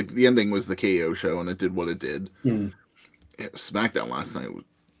ending was the KO show, and it did what it did. Yeah, SmackDown last night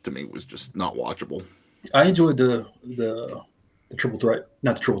to me was just not watchable. I enjoyed the triple threat,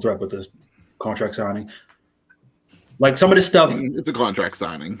 not the triple threat, but the contract signing. Like some of this stuff, it's a contract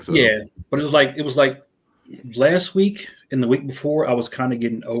signing. So. Yeah, but it was like last week and the week before, I was kind of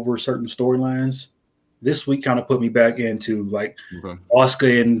getting over certain storylines. This week kind of put me back into like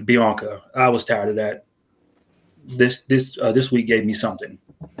Asuka and Bianca. I was tired of that. This week gave me something.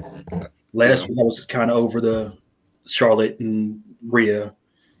 Last week I was kind of over the Charlotte and Rhea,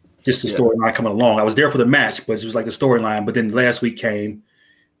 just the storyline coming along. I was there for the match, but it was like the storyline. But then last week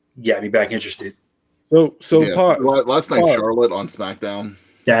got me back interested. So last night Charlotte on SmackDown.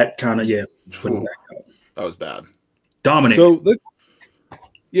 That kind of put me back out. That was bad. Dominant. So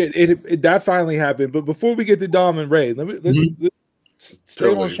it that finally happened. But before we get to Dom and Ray, let's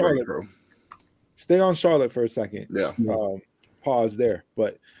stay on Charlotte. Right, stay on Charlotte for a second. Yeah. Pause there.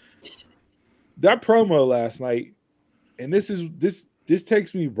 But that promo last night, and this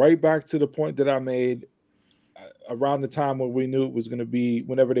takes me right back to the point that I made around the time when we knew it was going to be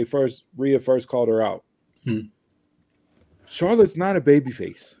whenever Rhea first called her out. Charlotte's not a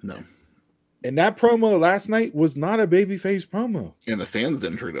babyface. No. And that promo last night was not a babyface promo. And the fans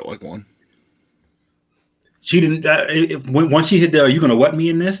didn't treat it like one. She didn't. Once she hit the "Are you going to what me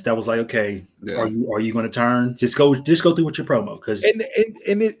in this?" That was like, okay. Yeah. Are you going to turn? Just go through with your promo, because and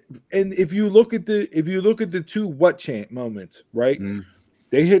if you look at the two what chant moments, right?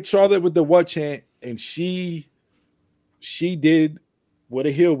 They hit Charlotte with the what chant, and she did what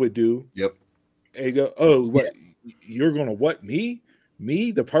a heel would do. Yep. And you go, oh, what you're going to what me,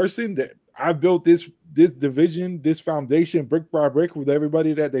 the person that I built this division, this foundation brick by brick with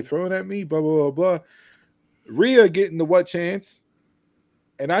everybody that they throwing at me, blah blah blah blah. Rhea getting the what chance,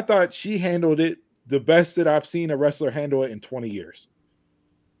 and I thought she handled it the best that I've seen a wrestler handle it in 20 years.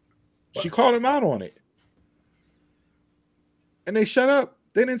 She called him out on it, and they shut up.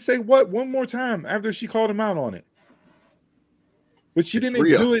 They didn't say what one more time after she called him out on it. But she didn't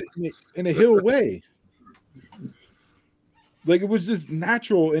do it in a heel way. Like, it was just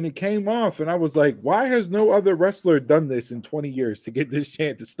natural, and it came off. And I was like, why has no other wrestler done this in 20 years to get this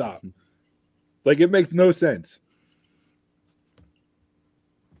chant to stop? Like, it makes no sense.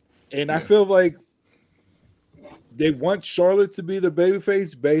 And I feel like they want Charlotte to be the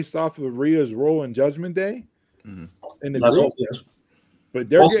babyface based off of Rhea's role in Judgment Day. In the group. But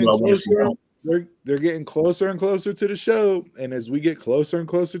they're getting closer. They're getting closer and closer to the show. And as we get closer and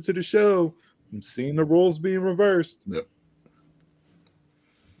closer to the show, I'm seeing the roles being reversed. Yep.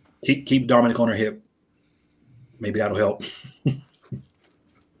 Keep Dominic on her hip. Maybe that'll help.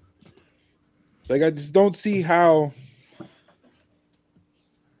 Like, I just don't see how.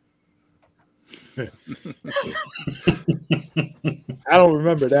 I don't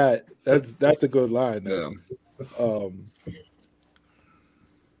remember that. That's a good line. Yeah.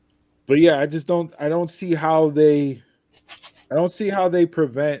 But yeah, I don't see how they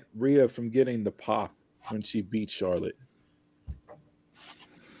prevent Rhea from getting the pop when she beats Charlotte.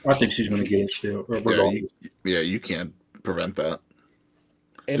 I think she's going to get it still. You can't prevent that.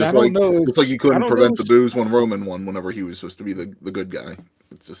 And just I don't know. It's like you couldn't prevent the booze when Roman won whenever he was supposed to be the good guy.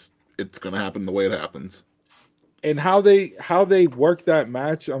 It's going to happen the way it happens. And how they work that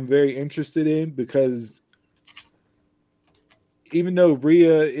match, I'm very interested in, because even though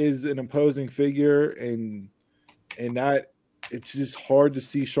Rhea is an imposing figure and that, it's just hard to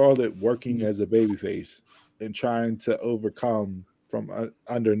see Charlotte working as a babyface and trying to overcome from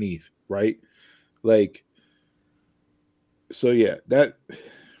underneath, right? Like, so yeah, that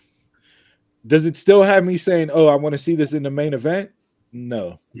does it still have me saying, oh, I want to see this in the main event?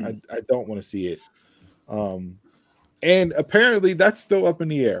 No, I don't want to see it. And apparently that's still up in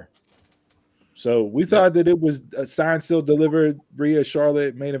the air. So we thought that it was a signed, still delivered, Rhea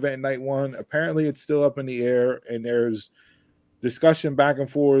Charlotte main event night 1. Apparently it's still up in the air, and there's discussion back and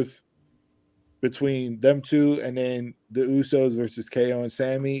forth between them two, and then the Usos versus KO and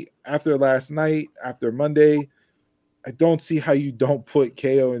Sammy. After last night, after Monday, I don't see how you don't put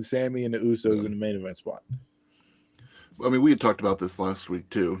KO and Sammy and the Usos in the main event spot. I mean, we had talked about this last week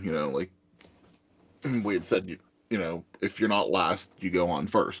too. You know, like we had said, you know, if you're not last, you go on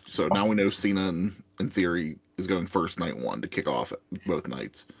first. So now we know Cena, in theory, is going first night 1 to kick off both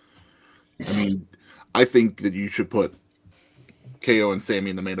nights. I mean, I think that you should put KO and Sammy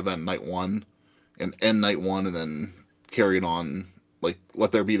in the main event night 1 and end night 1, and then carry it on. Like,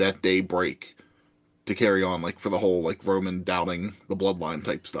 let there be that day break to carry on, like, for the whole, like, Roman doubting the bloodline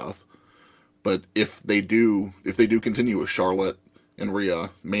type stuff. But if they do continue with Charlotte and Rhea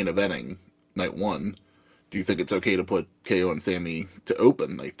main eventing night 1, do you think it's okay to put KO and Sammy to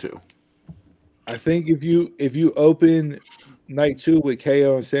open night 2? I think if you open night 2 with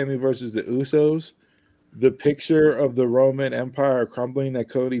KO and Sammy versus the Usos, the picture of the Roman Empire crumbling that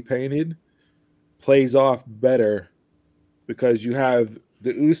Cody painted plays off better, because you have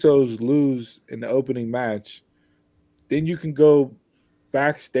the Usos lose in the opening match. Then you can go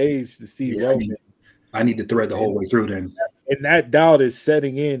backstage to see Roman. I need to thread the whole way through then. And that doubt is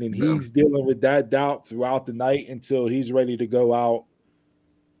setting in, and he's dealing with that doubt throughout the night until he's ready to go out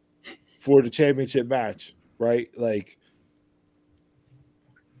for the championship match, right? Like,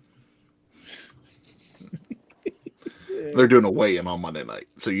 they're doing a weigh-in on Monday night.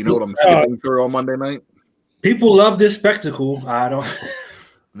 So you know what I'm skipping through on Monday night? People love this spectacle. I don't.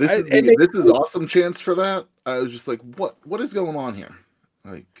 This is awesome chance for that. I was just like, what is going on here?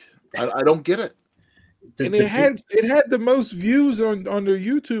 Like, I don't get it. And it had the most views on their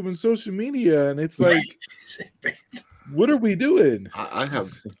YouTube and social media, and it's like, what are we doing? I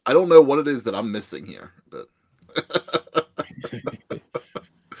don't know what it is that I'm missing here, but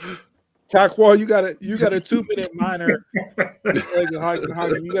Taqual, you got a 2-minute minor.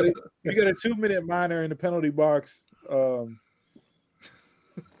 You got a 2-minute minor in the penalty box.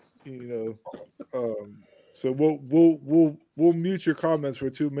 So we'll mute your comments for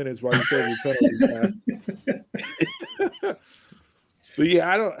 2 minutes while you serve your penalty. But yeah,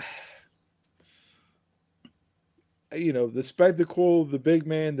 I don't. The spectacle, the big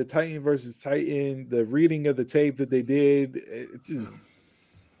man, the Titan versus Titan, the reading of the tape that they did,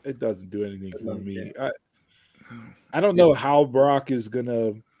 it doesn't do anything for me. I don't know how Brock is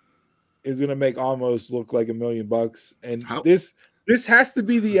gonna make Almost look like $1 million, and this has to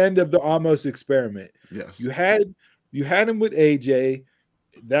be the end of the Almost experiment. Yes, you had him with AJ,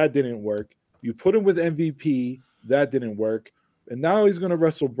 that didn't work. You put him with MVP, that didn't work, and now he's gonna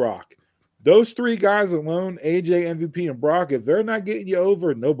wrestle Brock. Those 3 guys alone, AJ, MVP, and Brock, if they're not getting you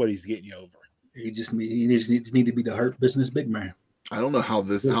over, nobody's getting you over. He just need to be the Hurt Business big man. I don't know how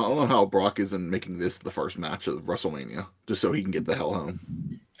this. I don't know how Brock isn't making this the first match of WrestleMania, just so he can get the hell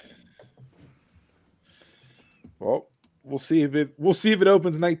home. Well, we'll see if it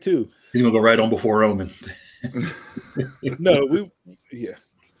opens night 2. He's gonna go right on before Roman. No,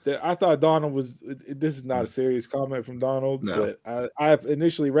 I thought Donald was. This is not a serious comment from Donald, No. but I've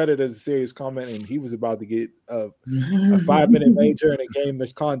initially read it as a serious comment, and he was about to get a 5-minute major and a game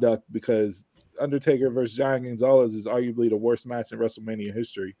misconduct because Undertaker versus Giant Gonzalez is arguably the worst match in WrestleMania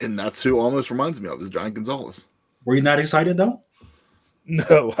history. And that's who almost reminds me of is Giant Gonzalez. Were you not excited though?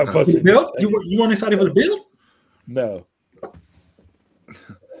 No, I wasn't. Build? You weren't excited for the build? No.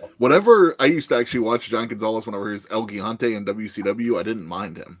 Whenever I used to actually watch Giant Gonzalez, whenever he was El Gigante in WCW, I didn't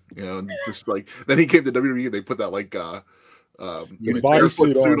mind him. You know, and just like then he came to WWE, they put that like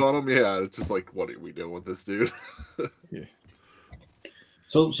bodysuit suit on him. Yeah, it's just like, what are we doing with this dude? Yeah.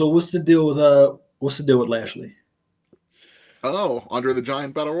 So what's the deal with Lashley? Oh, Andre the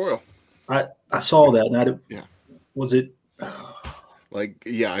Giant Battle Royal. I saw that. And was it? Like,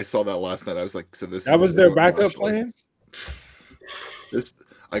 yeah, I saw that last night. I was like, so this That was their backup plan? This,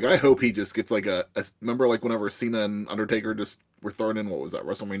 like, I hope he just gets like a remember like whenever Cena and Undertaker just were thrown in, what was that,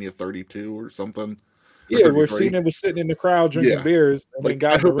 WrestleMania 32 or something? Yeah, where Cena was sitting in the crowd drinking beers and like, then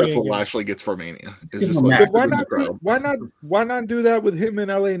got I hope that's ring what Lashley gets for Mania. It's Give just him a like, match. why not do that with him and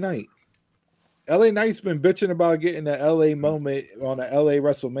LA Knight? LA Knight's been bitching about getting the LA moment on a LA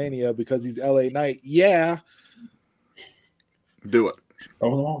WrestleMania because he's LA Knight. Yeah. Do it.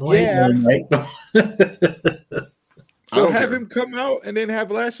 So have him come out and then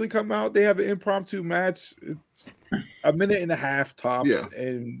have Lashley come out. They have an impromptu match. It's a minute and a half tops. Yeah.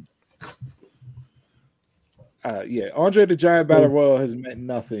 And Andre the Giant Battle Royal has meant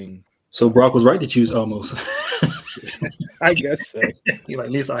nothing. So Brock was right to choose almost. I guess so. Like,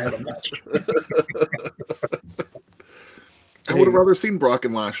 at least I had a match. I would have rather seen Brock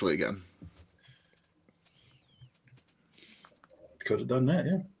and Lashley again. Could have done that,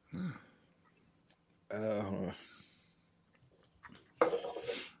 yeah.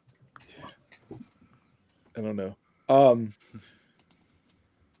 I don't know.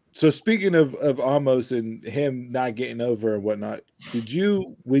 So speaking of Amos and him not getting over and whatnot,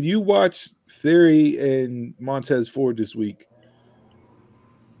 when you watch Theory and Montez Ford this week,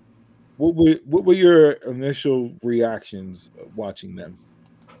 what were your initial reactions watching them?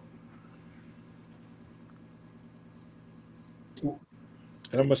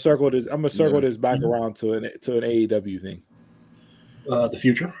 And I'm gonna circle this. This back around to an AEW thing. The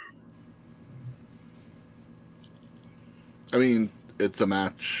future. I mean, it's a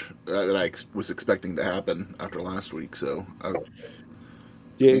match that I was expecting to happen after last week. So,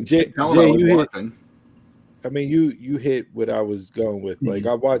 Jay, you hit. I mean, you hit what I was going with. Like,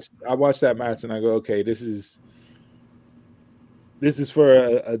 I watched that match and I go, okay, this is for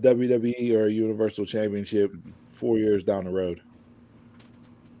a WWE or a Universal Championship 4 years down the road.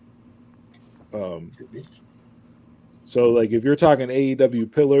 So like if you're talking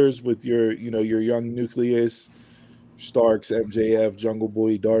AEW pillars with your young nucleus, Starks, MJF, Jungle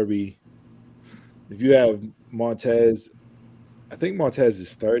Boy, Darby. If you have Montez, I think Montez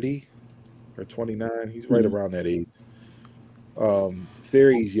is 30 or 29. He's right around that age.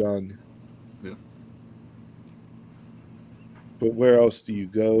 Theory's young. Yeah. But where else do you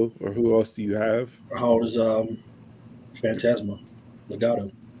go, or who else do you have? How old is Phantasma? Legato.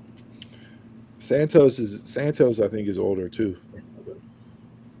 Santos, I think, is older too.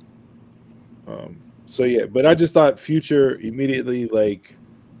 So yeah, but I just thought future immediately, like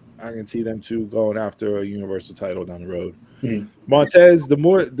I can see them two going after a Universal title down the road. Mm-hmm. Montez, the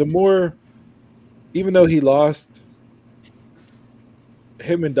more, even though he lost,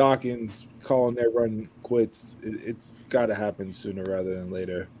 him and Dawkins calling their run quits, it's got to happen sooner rather than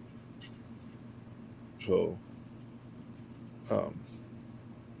later. So,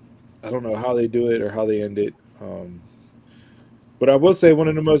 I don't know how they do it or how they end it. But I will say one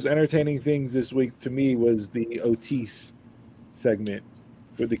of the most entertaining things this week to me was the Otis segment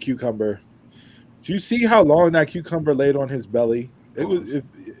with the cucumber. Do you see how long that cucumber laid on his belly? It was a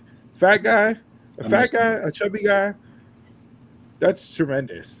chubby guy. That's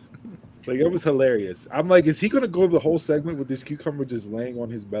tremendous. Like, it was hilarious. I'm like, is he going to go the whole segment with this cucumber just laying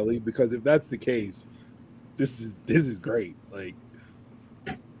on his belly? Because if that's the case, this is great. Like,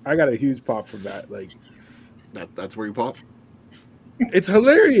 I got a huge pop from that. Like, that's where you pop. It's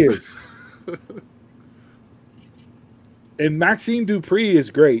hilarious. And Maxine Dupree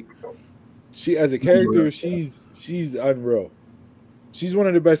is great. She, as a character, she's unreal. She's one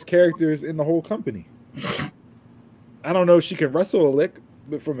of the best characters in the whole company. I don't know if she can wrestle a lick,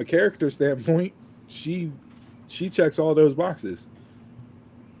 but from a character standpoint, she checks all those boxes.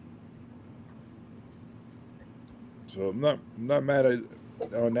 So I'm not mad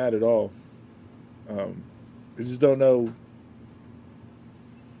on that at all. I just don't know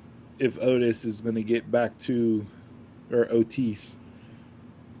if Otis is going to get back to, or Otis,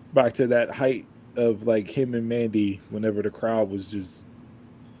 back to that height of like him and Mandy whenever the crowd was just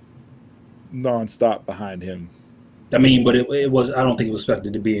nonstop behind him. I mean, but it was. I don't think it was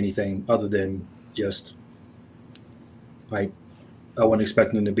expected to be anything other than just like I wasn't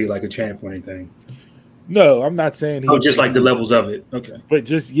expecting him to be like a champ or anything. No, I'm not saying Oh, just like the levels of it. Okay, but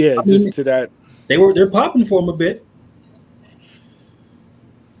just to that. They're popping for him a bit.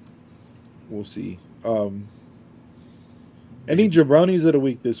 We'll see. Any jabronis of the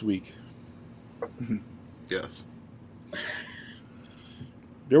week this week? Yes.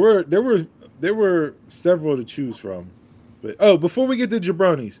 There were several to choose from. But before we get to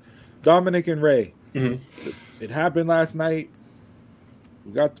jabronis, Dominic and Ray. Mm-hmm. It happened last night.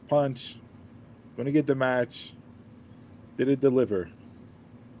 We got the punch. Gonna get the match. Did it deliver?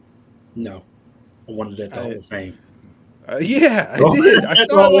 No. I wanted it at the Hall of Fame. Yeah, I did. I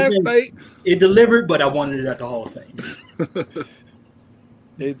saw it last night. It delivered, but I wanted it at the Hall of Fame.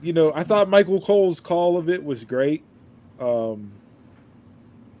 I thought Michael Cole's call of it was great. But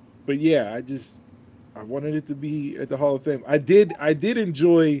yeah, I wanted it to be at the Hall of Fame. I did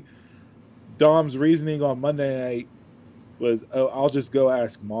enjoy Dom's reasoning on Monday night was, I'll just go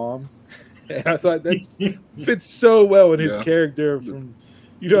ask Mom. And I thought that fits so well in his character from,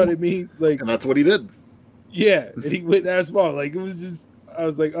 you know what I mean? Like, and that's what he did. Yeah, and he went and asked Mom. Like, it was just, I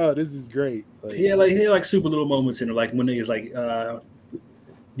was like, oh, this is great. Like, he had like super little moments in it, like when he was like,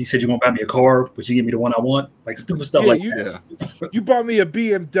 you said you're gonna buy me a car, but you give me the one I want, like stupid stuff like that. You bought me a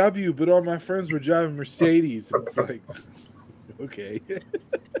BMW, but all my friends were driving Mercedes. It's like, okay,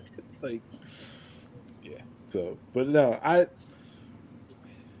 like, yeah. So, but no,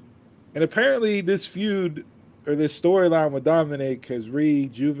 and apparently this feud or this storyline with Dominic has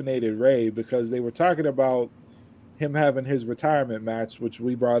rejuvenated Ray because they were talking about him having his retirement match, which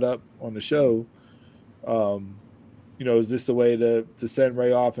we brought up on the show. Is this a way to send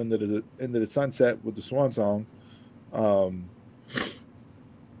Ray off into the sunset with the Swan Song?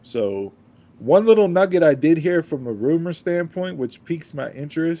 So one little nugget I did hear from a rumor standpoint, which piques my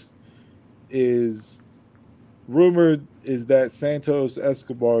interest, is rumored is that Santos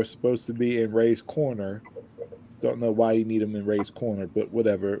Escobar is supposed to be in Ray's corner. Don't know why you need him in Ray's corner, but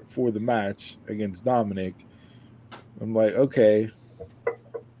whatever, for the match against Dominic. I'm like, okay.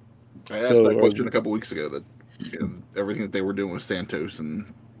 I asked that question a couple weeks ago that everything that they were doing with Santos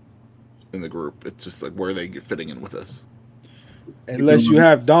and in the group, it's just like, where are they fitting in with this? Unless you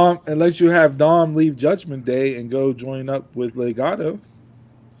have Dom leave Judgment Day and go join up with Legado.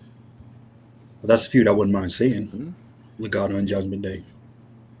 Well, that's a feud I wouldn't mind seeing. Mm-hmm. Legado and Judgment Day.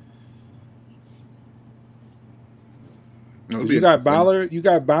 You got Balor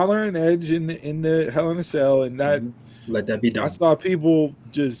and Edge in the Hell in a Cell, and that let that be done. I saw people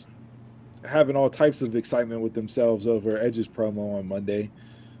just having all types of excitement with themselves over Edge's promo on Monday.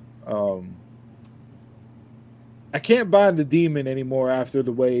 I can't buy the Demon anymore after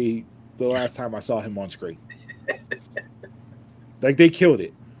the last time I saw him on screen. Like, they killed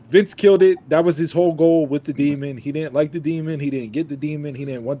it. Vince killed it. That was his whole goal with the Demon. He didn't like the Demon. He didn't get the Demon. He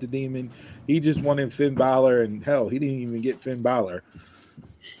didn't want the Demon. He just wanted Finn Balor, and hell, he didn't even get Finn Balor.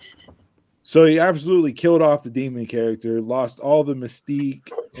 So he absolutely killed off the Demon character, lost all the mystique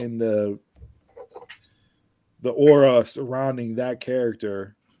and the aura surrounding that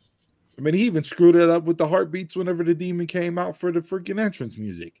character. I mean, he even screwed it up with the heartbeats whenever the Demon came out for the freaking entrance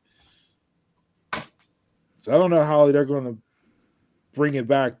music. So I don't know how they're going to bring it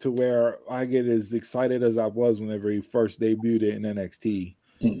back to where I get as excited as I was whenever he first debuted it in NXT.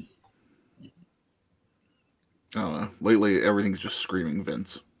 I don't know. Lately, everything's just screaming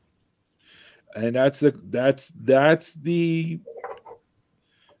Vince. And I saw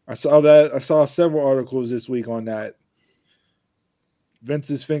several articles this week on that.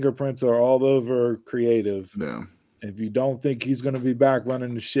 Vince's fingerprints are all over creative. Yeah. If you don't think he's going to be back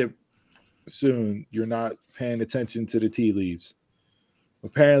running the ship soon, you're not paying attention to the tea leaves.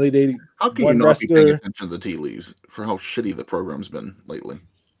 Apparently, how can you not be paying attention to the tea leaves for how shitty the program's been lately?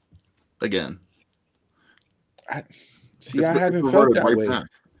 Again, I haven't felt that way. Back.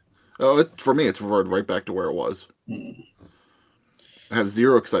 Oh, for me, it's reverted right back to where it was. I have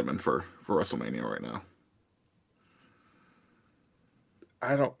zero excitement for WrestleMania right now.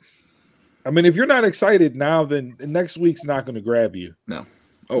 I mean, if you're not excited now, then next week's not going to grab you. No.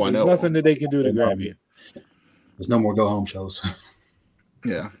 Oh, I know. There's nothing that they can do to grab you. There's no more go-home shows.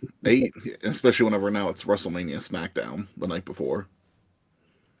 Yeah. Especially whenever now it's WrestleMania SmackDown the night before.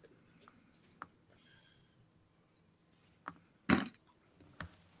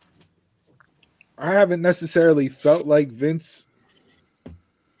 I haven't necessarily felt like Vince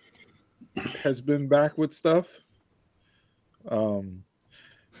has been back with stuff. But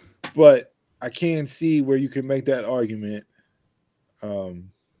I can see where you can make that argument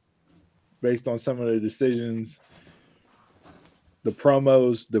based on some of the decisions, the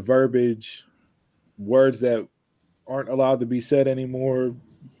promos, the verbiage, words that aren't allowed to be said anymore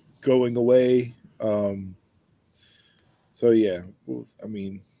going away. So yeah, I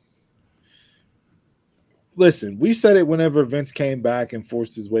mean, listen, we said it whenever Vince came back and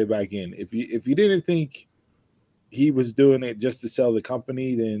forced his way back in. If you didn't think he was doing it just to sell the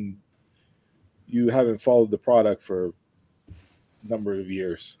company, then you haven't followed the product for a number of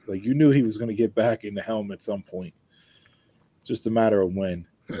years. Like, you knew he was going to get back in the helm at some point. Just a matter of when.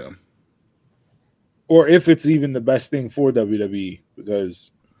 Yeah. Or if it's even the best thing for WWE,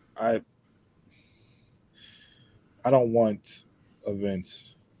 because I don't want a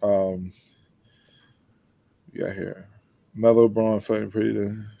Vince. Yeah, here. Mellow Braun fighting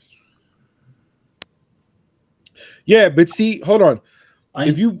pretty. Yeah, but see, hold on.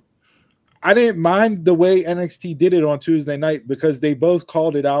 I didn't mind the way NXT did it on Tuesday night because they both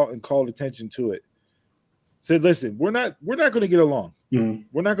called it out and called attention to it. Said, listen, we're not going to get along. Mm-hmm.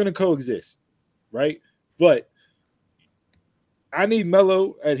 We're not going to coexist, right? But I need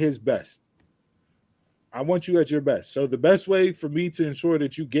Mello at his best. I want you at your best. So the best way for me to ensure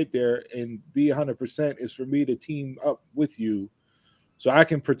that you get there and be 100% is for me to team up with you so I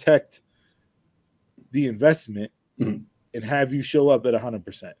can protect the investment and have you show up at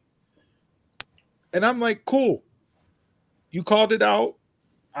 100%. And I'm like, cool. You called it out.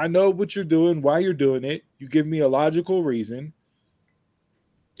 I know what you're doing, why you're doing it. You give me a logical reason.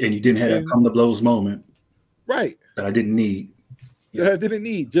 And you didn't have that come to blows moment. Right. That I didn't need. That I didn't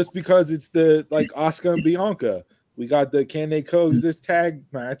need just because it's the like Asuka and Bianca. We got the can they coexist tag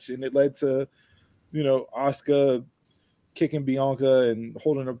match, and it led to, Asuka kicking Bianca and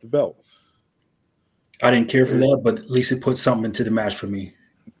holding up the belt. I didn't care for that, but at least it put something into the match for me.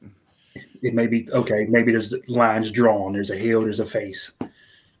 It may be okay. Maybe there's lines drawn. There's a heel. There's a face.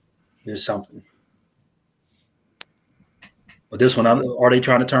 There's something. But this one, are they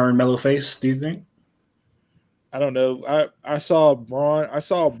trying to turn Mello face? Do you think? I don't know. I saw Braun. I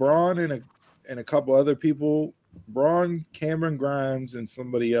saw Braun and a couple other people. Braun, Cameron Grimes, and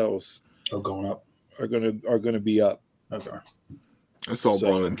somebody else. Going up. Are gonna be up. Okay. I saw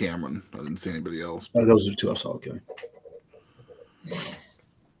Braun and Cameron. I didn't see anybody else. Oh, those are the two I saw. Okay.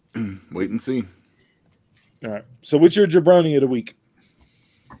 Wait and see. All right. So what's your jabroni of the week?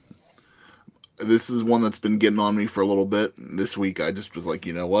 This is one that's been getting on me for a little bit. This week, I just was like,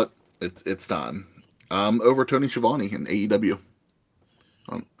 you know what? It's time. Over Tony Schiavone in AEW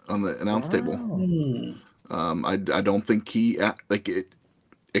on the announce table. I don't think he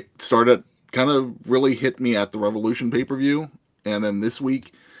it started kind of really hit me at the Revolution pay-per-view, and then this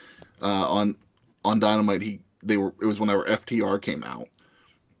week on Dynamite it was whenever FTR came out,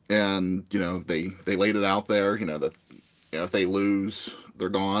 and they laid it out there that if they lose they're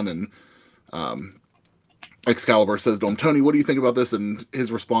gone, and Excalibur says to him, Tony, what do you think about this? And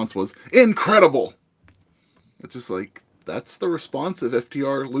his response was incredible. It's just like, that's the response if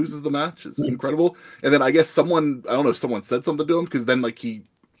FTR loses the match. It's incredible. And then I guess I don't know if someone said something to him, because then he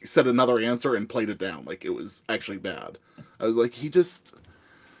said another answer and played it down like it was actually bad. I was like, he doesn't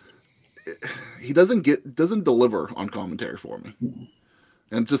deliver on commentary for me.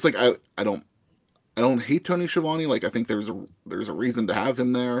 And just like I don't hate Tony Schiavone. Like, I think there's a reason to have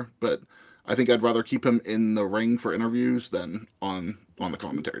him there, but I think I'd rather keep him in the ring for interviews than on the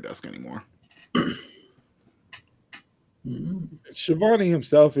commentary desk anymore. Schiavone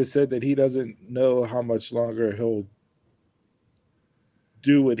himself has said that he doesn't know how much longer he'll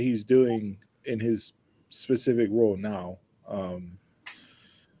do what he's doing in his specific role now.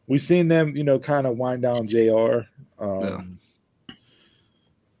 We've seen them, kind of wind down JR.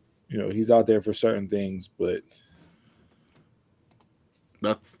 He's out there for certain things, but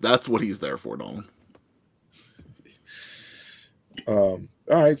that's what he's there for, Nolan. All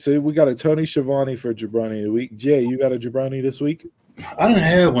right, so we got a Tony Schiavone for Jabroni of the week. Jay, you got a Jabroni this week? I didn't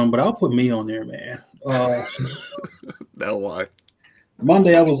have one, but I'll put me on there, man. Now why?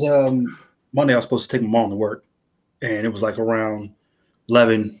 Monday I was supposed to take my mom to work, and it was like around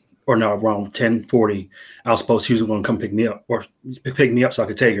 11 or no, around 10:40. I was supposed she was going to come pick me up so I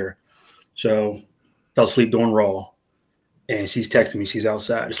could take her. So fell asleep doing Raw, and she's texting me. She's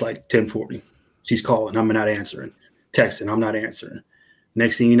outside. It's like 10:40. She's calling. I'm not answering. Texting. I'm not answering.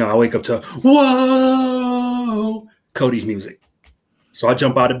 Next thing you know, I wake up to whoa, Cody's music. So I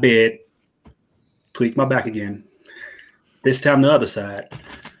jump out of bed, tweak my back again. This time the other side.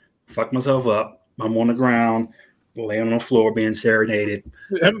 Fuck myself up. I'm on the ground, laying on the floor, being serenaded.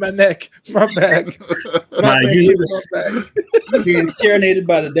 My neck, my back, my back. Being serenaded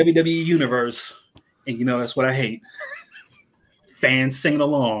by the WWE universe, and that's what I hate. Fans singing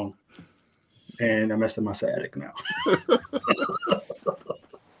along, and I'm messing my sciatic now.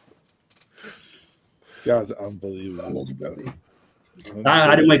 Guys, unbelievable.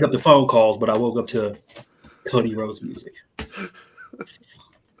 I didn't wake up to phone calls, but I woke up to Cody Rhodes music.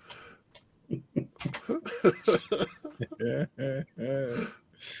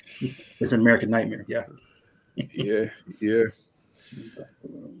 It's an American Nightmare. Yeah.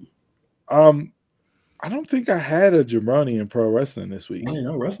 I don't think I had a jabroni in pro wrestling this week.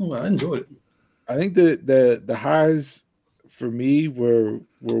 Wrestling, I enjoyed it. I think that the highs for me were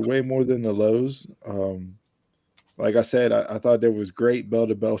way more than the lows. Like I said, I thought there was great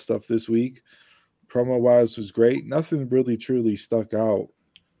bell-to-bell stuff this week. Promo-wise was great. Nothing really truly stuck out,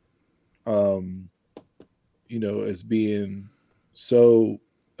 as being so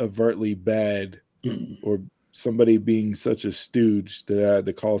overtly bad or somebody being such a stooge that I had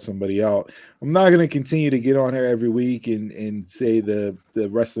to call somebody out. I'm not going to continue to get on here every week and say the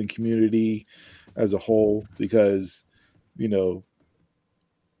wrestling community as a whole, because, you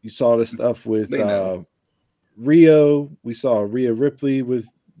saw the stuff with Rio. We saw Rhea Ripley with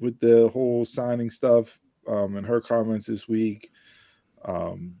the whole signing stuff and her comments this week.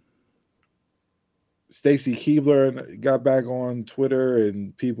 Stacy Keibler got back on Twitter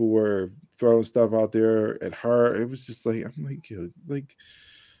and people were throwing stuff out there at her. It was just like, I'm like,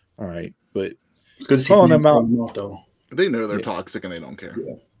 all right, but calling them out, they know they're toxic and they don't care.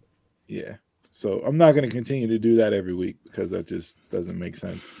 Yeah. So I'm not going to continue to do that every week because that just doesn't make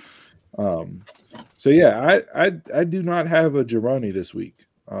sense. So yeah, I do not have a jabroni this week.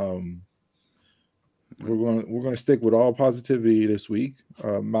 We're going to stick with all positivity this week.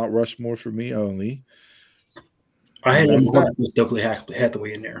 Mount Rushmore for me only. I had Stokely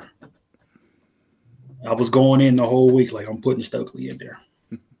Hathaway in there. I was going in the whole week like I'm putting Stokely in there.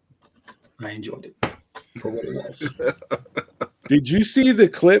 I enjoyed it for what it was. Did you see the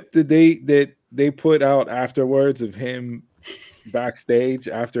clip that they put out afterwards of him backstage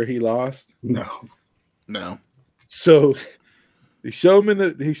after he lost? No. So they show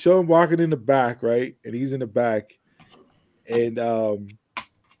him walking in the back, right? And he's in the back, and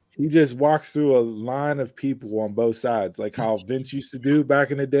he just walks through a line of people on both sides, like how Vince used to do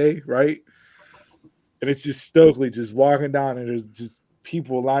back in the day, right? And it's just Stokely just walking down, and there's just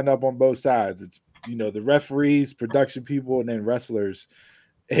people lined up on both sides. It's the referees, production people, and then wrestlers,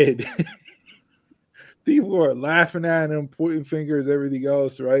 and people are laughing at him, pointing fingers, everything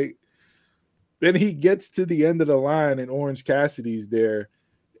else, right? Then he gets to the end of the line, and Orange Cassidy's there,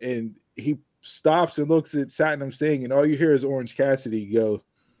 and he stops and looks at Satnam Singh, and all you hear is Orange Cassidy go,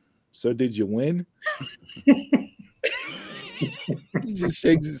 "So did you win?" He just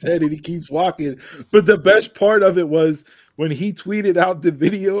shakes his head and he keeps walking. But the best part of it was when he tweeted out the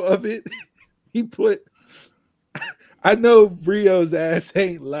video of it, he put, "I know Rio's ass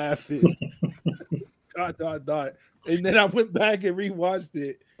ain't laughing." ... And then I went back and rewatched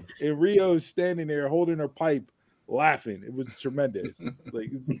it, and Rio's standing there holding her pipe, laughing. It was tremendous.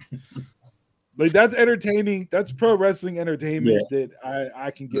 Like that's entertaining. That's pro wrestling entertainment that I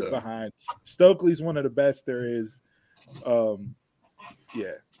can get behind. Stokely's one of the best there is. So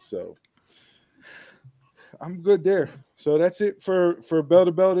I'm good there. So that's it for bell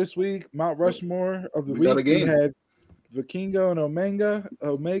to bell this week. Mount Rushmore of the week. We had Vikingo and Omega,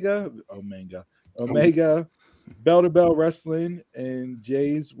 bell to bell wrestling, and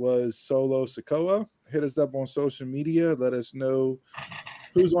Jay's was Solo Sikoa. Hit us up on social media. Let us know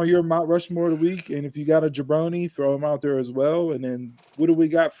who's on your Mount Rushmore of the week, and if you got a jabroni, throw them out there as well. And then what do we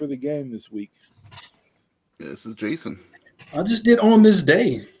got for the game this week? This is Jason. I just did on this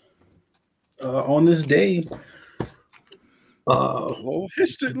day. Little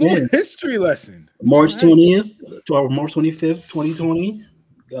history lesson. March 20th to March 25th, 2020.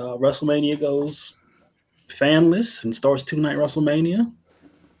 WrestleMania goes fanless and starts two-night WrestleMania.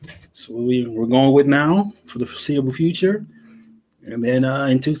 So we're going with now for the foreseeable future. And then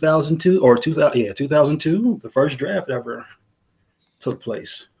in 2002, the first draft ever took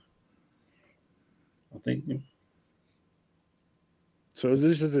place. I think. So is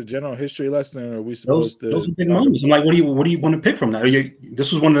this just a general history lesson, or are we supposed to? Those are big moments. I'm like, what do you want to pick from that?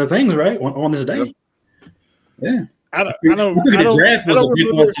 This was one of the things, right? On this day. Yeah. I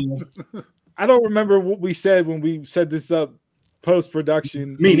don't remember what we said when we set this up post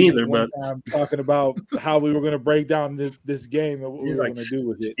production. Me neither, but talking about how we were going to break down this game and what we were going to do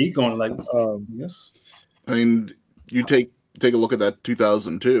with it. Speak on it, yes. I mean, you take a look at that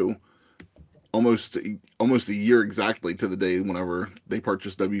 2002. almost a year exactly to the day whenever they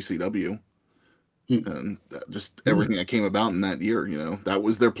purchased WCW. And just everything that came about in that year, that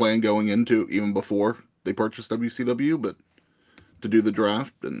was their plan going into even before they purchased WCW, but to do the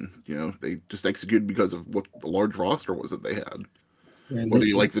draft, and they just executed because of what the large roster was that they had. And whether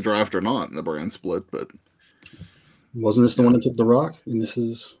you like the draft or not, and the brand split, but wasn't this the one that took The Rock? And this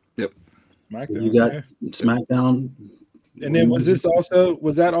is SmackDown. You got SmackDown. And then was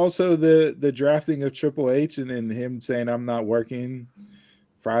that also the drafting of Triple H and then him saying I'm not working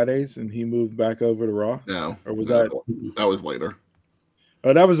Fridays and he moved back over to Raw? No. Or was that was later?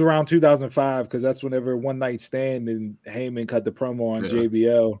 Oh, that was around 2005 because that's whenever One Night Stand and Heyman cut the promo on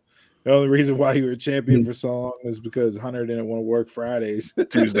JBL. The only reason why you were champion for so long is because Hunter didn't want to work Fridays.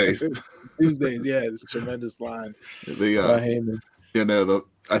 Tuesdays, yeah, it's a tremendous line. Heyman.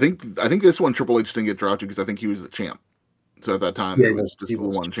 I think this one Triple H didn't get drafted because I think he was the champ. So at that time, he was the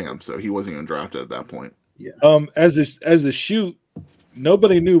one champ, so he wasn't even drafted at that point. Yeah. As a shoot,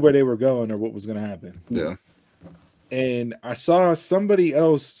 nobody knew where they were going or what was going to happen. Yeah. And I saw somebody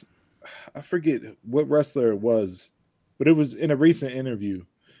else, I forget what wrestler it was, but it was in a recent interview.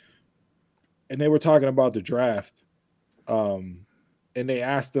 And they were talking about the draft. And they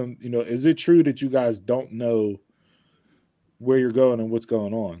asked them, is it true that you guys don't know where you're going and what's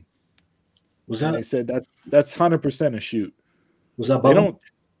going on? And they said that's 100% a shoot. Was that Bubba?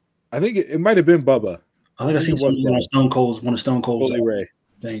 I think it might have been Bubba. I think I seen one of Stone Cold's Ray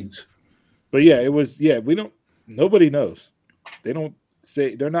things. But yeah, it was nobody knows. They don't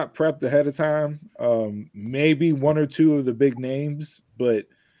say, they're not prepped ahead of time. Maybe one or two of the big names, but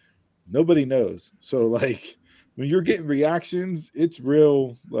nobody knows. So like when you're getting reactions, it's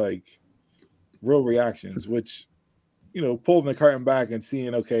real reactions, which pulling the curtain back and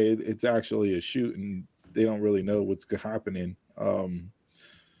seeing, okay, it's actually a shoot and they don't really know what's happening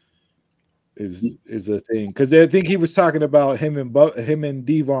is a thing. Because I think he was talking about him and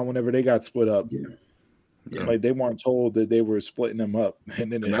Devon whenever they got split up. Yeah. Like they weren't told that they were splitting them up.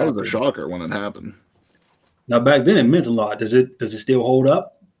 And then that was a shocker when it happened. Now back then it meant a lot. Does it still hold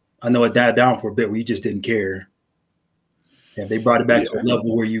up? I know it died down for a bit where you just didn't care. Yeah, they brought it back to a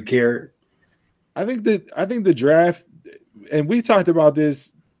level where you cared. I think the draft, and we talked about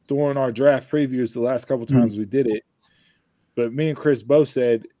this during our draft previews the last couple times we did it, but me and Chris both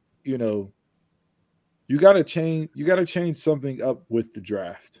said, you got to change something up with the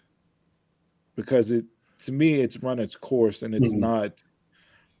draft because to me it's run its course and it's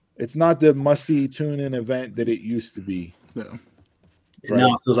not the must-see tune-in event that it used to be. Yeah. Right?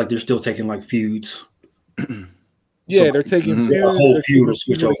 Now it feels like they're still taking like feuds. They're taking feuds, a whole feud to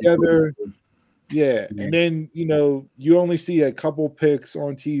switch together. Yeah, and then you only see a couple picks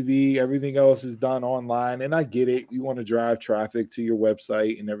on TV. Everything else is done online, and I get it. You want to drive traffic to your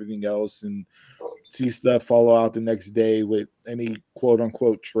website and everything else, and see stuff follow out the next day with any quote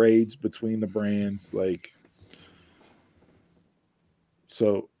unquote trades between the brands.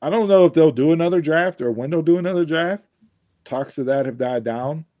 So I don't know if they'll do another draft or when they'll do another draft. Talks of that have died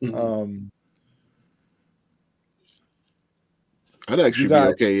down. I'd actually be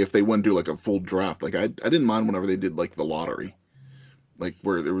okay if they wouldn't do like a full draft. Like I didn't mind whenever they did like the lottery, like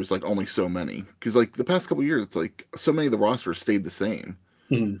where there was like only so many. Because like the past couple of years, it's like so many of the rosters stayed the same.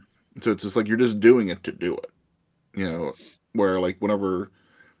 So it's just like you're just doing it to do it. Where like whenever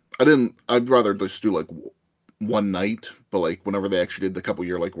I'd rather just do like one night, but like whenever they actually did the couple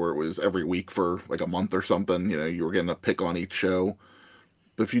year like where it was every week for like a month or something, you were getting a pick on each show.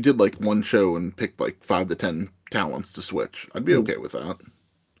 But if you did like one show and picked like 5 to 10 talents to switch, I'd be okay with that.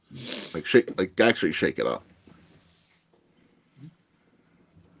 Actually shake it up.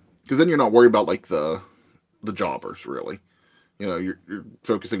 Because then you're not worried about like the jobbers really. You're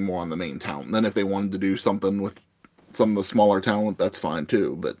focusing more on the main talent. And then if they wanted to do something with some of the smaller talent, that's fine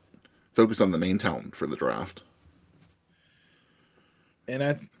too. But focus on the main talent for the draft. And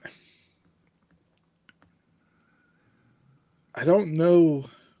I don't know.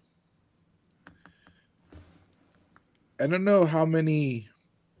 I don't know how many.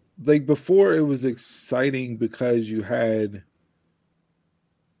 Like before, it was exciting because you had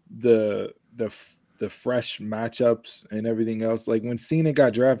the fresh matchups and everything else. Like when Cena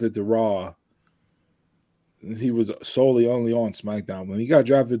got drafted to Raw, he was solely only on SmackDown. When he got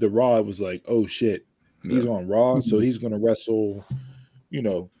drafted to Raw, it was like, oh shit, he's on Raw, so he's gonna wrestle,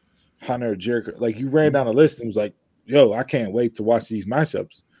 Hunter, Jericho. Like you ran down a list and was like, yo, I can't wait to watch these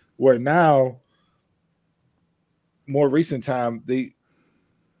matchups. Where now, more recent time, they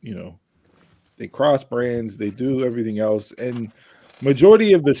cross brands, they do everything else, and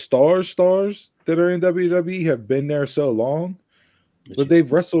majority of the stars that are in WWE have been there so long but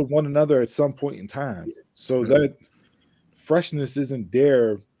they've wrestled one another at some point in time. So that freshness isn't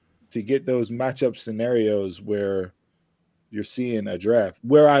there to get those matchup scenarios where you're seeing a draft.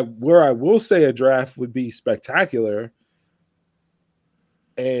 Where I will say a draft would be spectacular,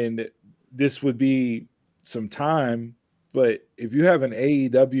 and this would be some time. But if you have an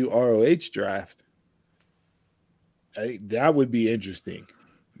AEW ROH draft, that would be interesting.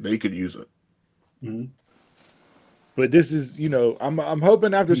 They could use it. Mm-hmm. But this is, I'm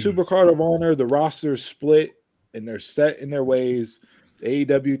hoping after Supercard of Honor, the roster's split and they're set in their ways.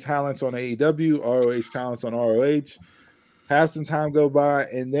 AEW talents on AEW, ROH talents on ROH. Have some time go by,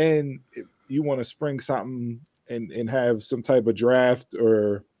 and then if you want to spring something and have some type of draft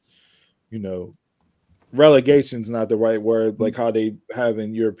or, relegation's not the right word, like how they have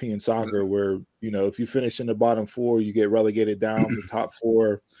in European soccer, where if you finish in the bottom four, you get relegated down. The top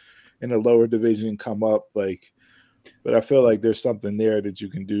four in the lower division come up. But I feel like there's something there that you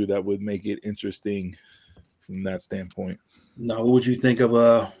can do that would make it interesting from that standpoint. Now, what would you think of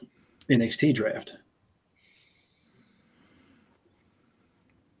NXT draft?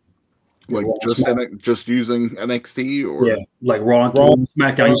 Like just using NXT, or like Raw and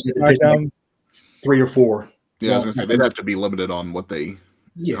SmackDown. You said pick like 3 or 4. Yeah, I was gonna say they'd have to be limited on what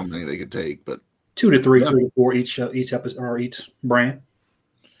how many they could take, but 2 to 3, 3 to 4 each episode or each brand.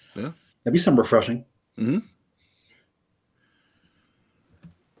 Yeah, that'd be something refreshing. Mm-hmm.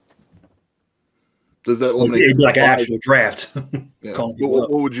 Does that eliminate? It'd be like an actual draft. Yeah.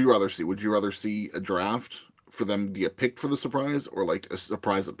 What would you rather see? Would you rather see a draft for them to get picked for the surprise, or like a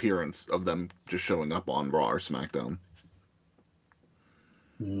surprise appearance of them just showing up on Raw or SmackDown?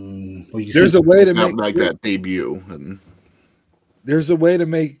 There's a way to make that debut, and there's a way to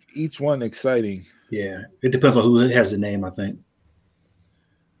make each one exciting. Yeah, it depends on who has the name, I think.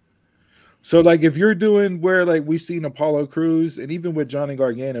 So, like, if you're doing where, like, we've seen Apollo Crews, and even with Johnny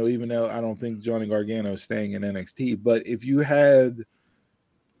Gargano, even though I don't think Johnny Gargano is staying in NXT, but if you had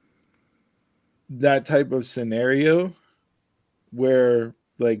that type of scenario where,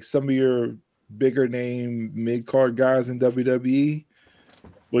 like, some of your bigger name mid-card guys in WWE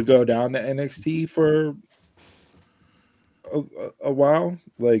would go down to NXT for a while,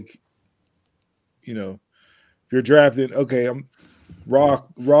 like, if you're drafting, okay,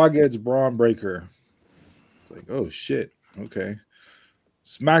 Raw gets Braun Breaker. It's like, oh shit. Okay.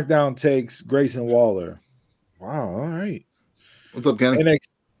 SmackDown takes Grayson Waller. Wow. All right. What's up, Kenny?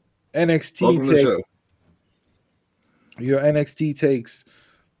 NXT takes. NXT takes.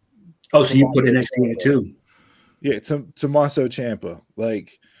 Oh, so you put NXT in it too? Yeah, Tommaso Ciampa.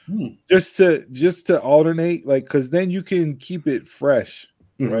 Like, just to alternate, like, because then you can keep it fresh,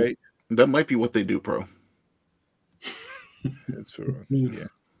 right? That might be what they do, Pro. That's for yeah.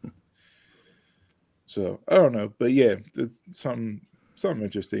 So I don't know, but yeah, there's something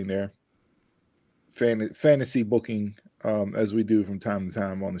interesting there. Fantasy booking, as we do from time to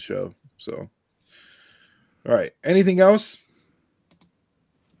time on the show. So, all right. Anything else?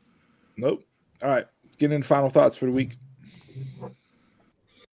 Nope. All right. Get into final thoughts for the week.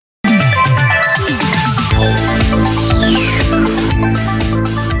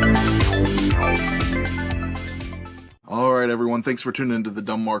 All right, everyone. Thanks for tuning into the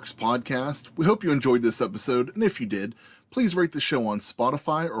Dumb Marks podcast. We hope you enjoyed this episode, and if you did, please rate the show on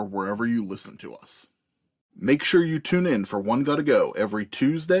Spotify or wherever you listen to us. Make sure you tune in for One Gotta Go every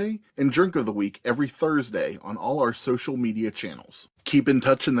Tuesday and Drink of the Week every Thursday on all our social media channels. Keep in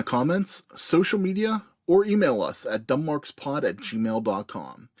touch in the comments, social media, or email us at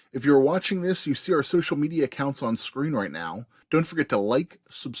dumbmarkspod@gmail.com. If you're watching this, you see our social media accounts on screen right now. Don't forget to like,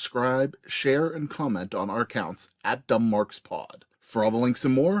 subscribe, share, and comment on our accounts at dumbmarkspod. For all the links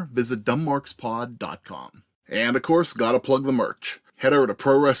and more, visit dumbmarkspod.com. And of course, gotta plug the merch. Head over to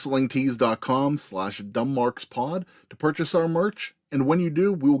prowrestlingtees.com/dumbmarkspod to purchase our merch, and when you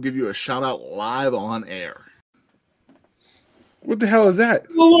do, we will give you a shout out live on air. What the hell is that?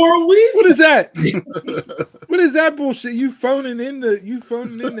 Lord, what is that? What is that bullshit? You phoning in the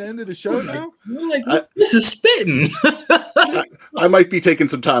end of the show now? This is spitting. I might be taking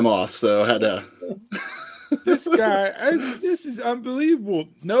some time off, so I had to. This guy, this is unbelievable.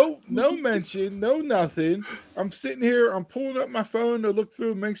 No mention, no nothing. I'm sitting here, I'm pulling up my phone to look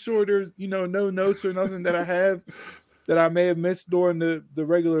through, make sure there's no notes or nothing that I have that I may have missed during the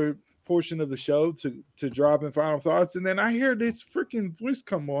regular portion of the show to drop in final thoughts, and then I hear this freaking voice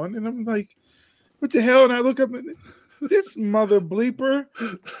come on, and I'm like, what the hell? And I look up and this mother bleeper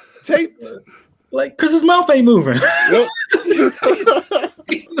tape, like Chris's mouth ain't moving.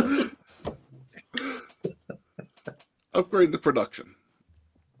 Upgrade the production.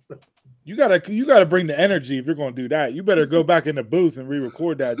 You gotta bring the energy if you're gonna do that. You better go back in the booth and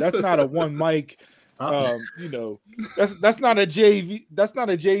re-record that. That's not a one mic. That's not a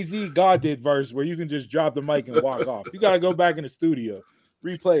Jay-Z God did verse where you can just drop the mic and walk off. You gotta go back in the studio,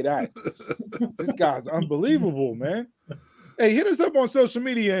 replay that. This guy's unbelievable, man. Hey, hit us up on social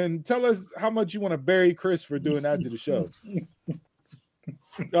media and tell us how much you want to bury Chris for doing that to the show.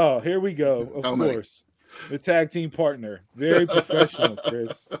 Oh, here we go. Of course. The tag team partner. Very professional,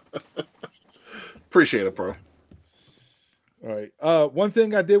 Chris. Appreciate it, bro. All right. One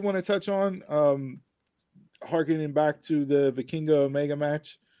thing I did want to touch on, harkening back to the Vikingo Omega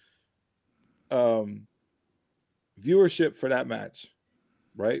match. Viewership for that match,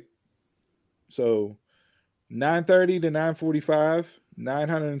 right? So 9:30 to 9:45,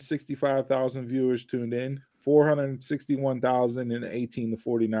 965,000 viewers tuned in, 461,000 in the 18 to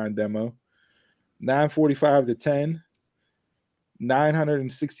 49 demo. 9:45 to 10,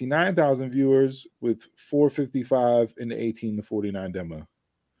 969,000 viewers with 455 in the 18 to 49 demo.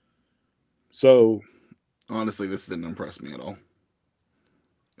 So honestly, this didn't impress me at all.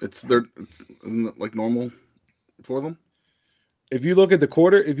 It's like normal for them. If you look at the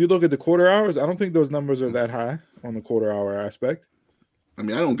quarter hours, I don't think those numbers are that high on the quarter hour aspect. I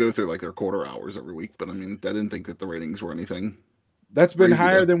mean, I don't go through like their quarter hours every week, but I mean, I didn't think that the ratings were anything. That's been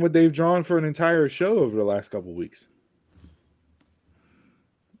higher than what they've drawn for an entire show over the last couple of weeks.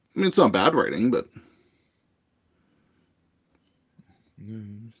 I mean, it's not a bad rating, but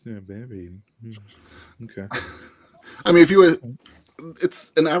it's not a bad rating. Okay. I mean,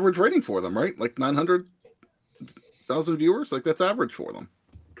 it's an average rating for them, right? Like 900,000 viewers, like that's average for them.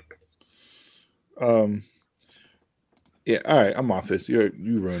 Yeah, all right, I'm off this. You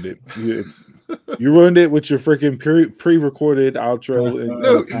ruined it. You ruined it with your freaking pre-recorded outro.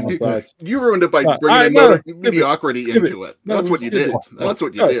 No, you ruined it by bringing mediocrity into it. That's what you did. That's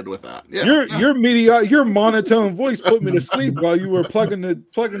what you did with that. Yeah, your monotone voice put me to sleep while you were plugging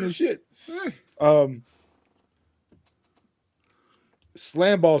the shit.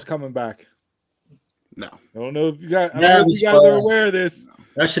 Slam Ball's coming back. No, I don't know if you guys are aware of this.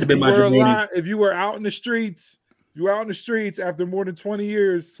 That should have been my dream. If you were out in the streets. You were out in the streets after more than 20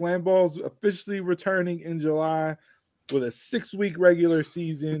 years. Slam Ball's officially returning in July with a 6-week regular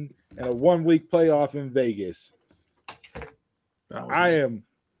season and a 1-week playoff in Vegas. I am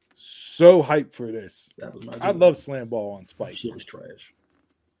so hyped for this. I love Slam Ball on Spike. Shit was trash.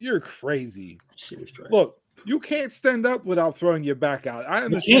 You're crazy. Shit was trash. Look, you can't stand up without throwing your back out. I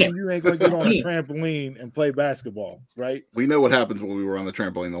understand you ain't going to get on a trampoline and play basketball, right? We know what happens when we were on the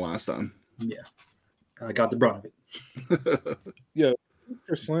trampoline the last time. Yeah. I got the brunt of it. Yeah,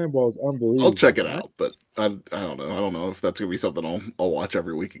 your Slam Ball is unbelievable. I'll check it out, but I don't know. I don't know if that's gonna be something I'll watch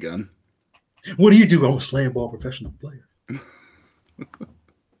every week again. What do you do? I'm a Slam Ball professional player.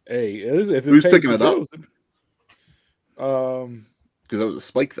 Hey, if who's picking it up? Because that was a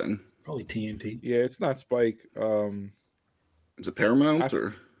Spike thing. Probably TNT. Yeah, it's not Spike. Is it Paramount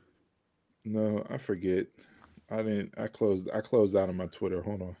or? No, I forget. I closed out of my Twitter.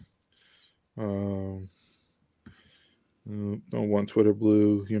 Hold on. Don't want Twitter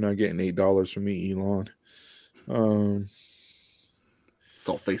blue. You're not getting $8 from me, Elon. It's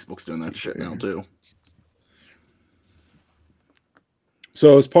all Facebook's doing that shit now too.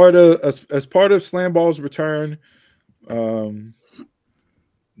 So as part of Slam Ball's return, they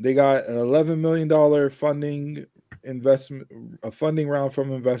got an $11 million funding round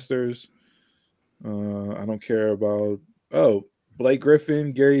from investors. I don't care about Blake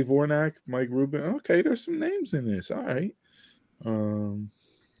Griffin, Gary Vornak, Mike Rubin. Okay, there's some names in this. All right.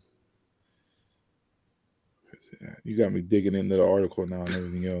 You got me digging into the article now and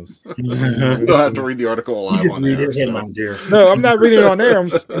everything else. You'll have to read the article live on air. No, I'm not reading it on air. I'm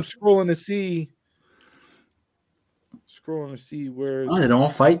scrolling to see. Where it's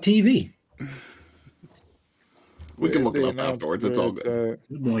on Fight TV. We can look it up afterwards. It's all good.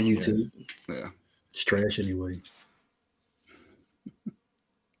 On YouTube. Yeah. It's trash anyway.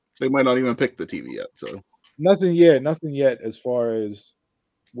 They might not even pick the TV yet, so nothing yet as far as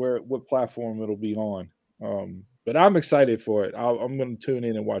what platform it'll be on. But I'm excited for it. I'm going to tune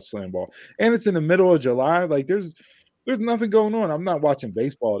in and watch Slam Ball, and it's in the middle of July. Like there's nothing going on. I'm not watching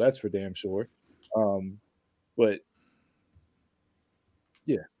baseball. That's for damn sure. But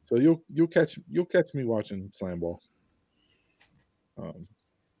yeah, so you'll catch me watching Slam Ball. All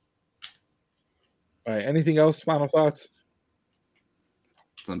right. Anything else? Final thoughts?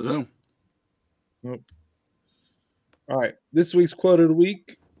 I don't know. Nope. All right. This week's quote of the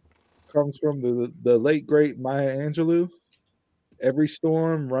week comes from the late great Maya Angelou. Every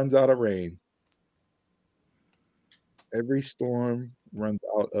storm runs out of rain. Every storm runs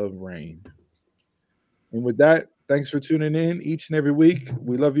out of rain. And with that, thanks for tuning in each and every week.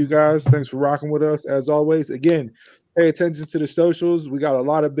 We love you guys. Thanks for rocking with us as always. Again, pay attention to the socials. We got a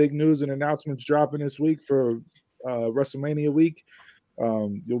lot of big news and announcements dropping this week for WrestleMania week.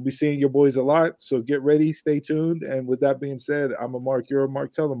 You'll be seeing your boys a lot, so get ready, stay tuned. And with that being said, I'm a Mark, you're a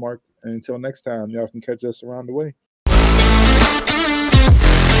Mark, tell a Mark. And until next time, y'all can catch us around the way.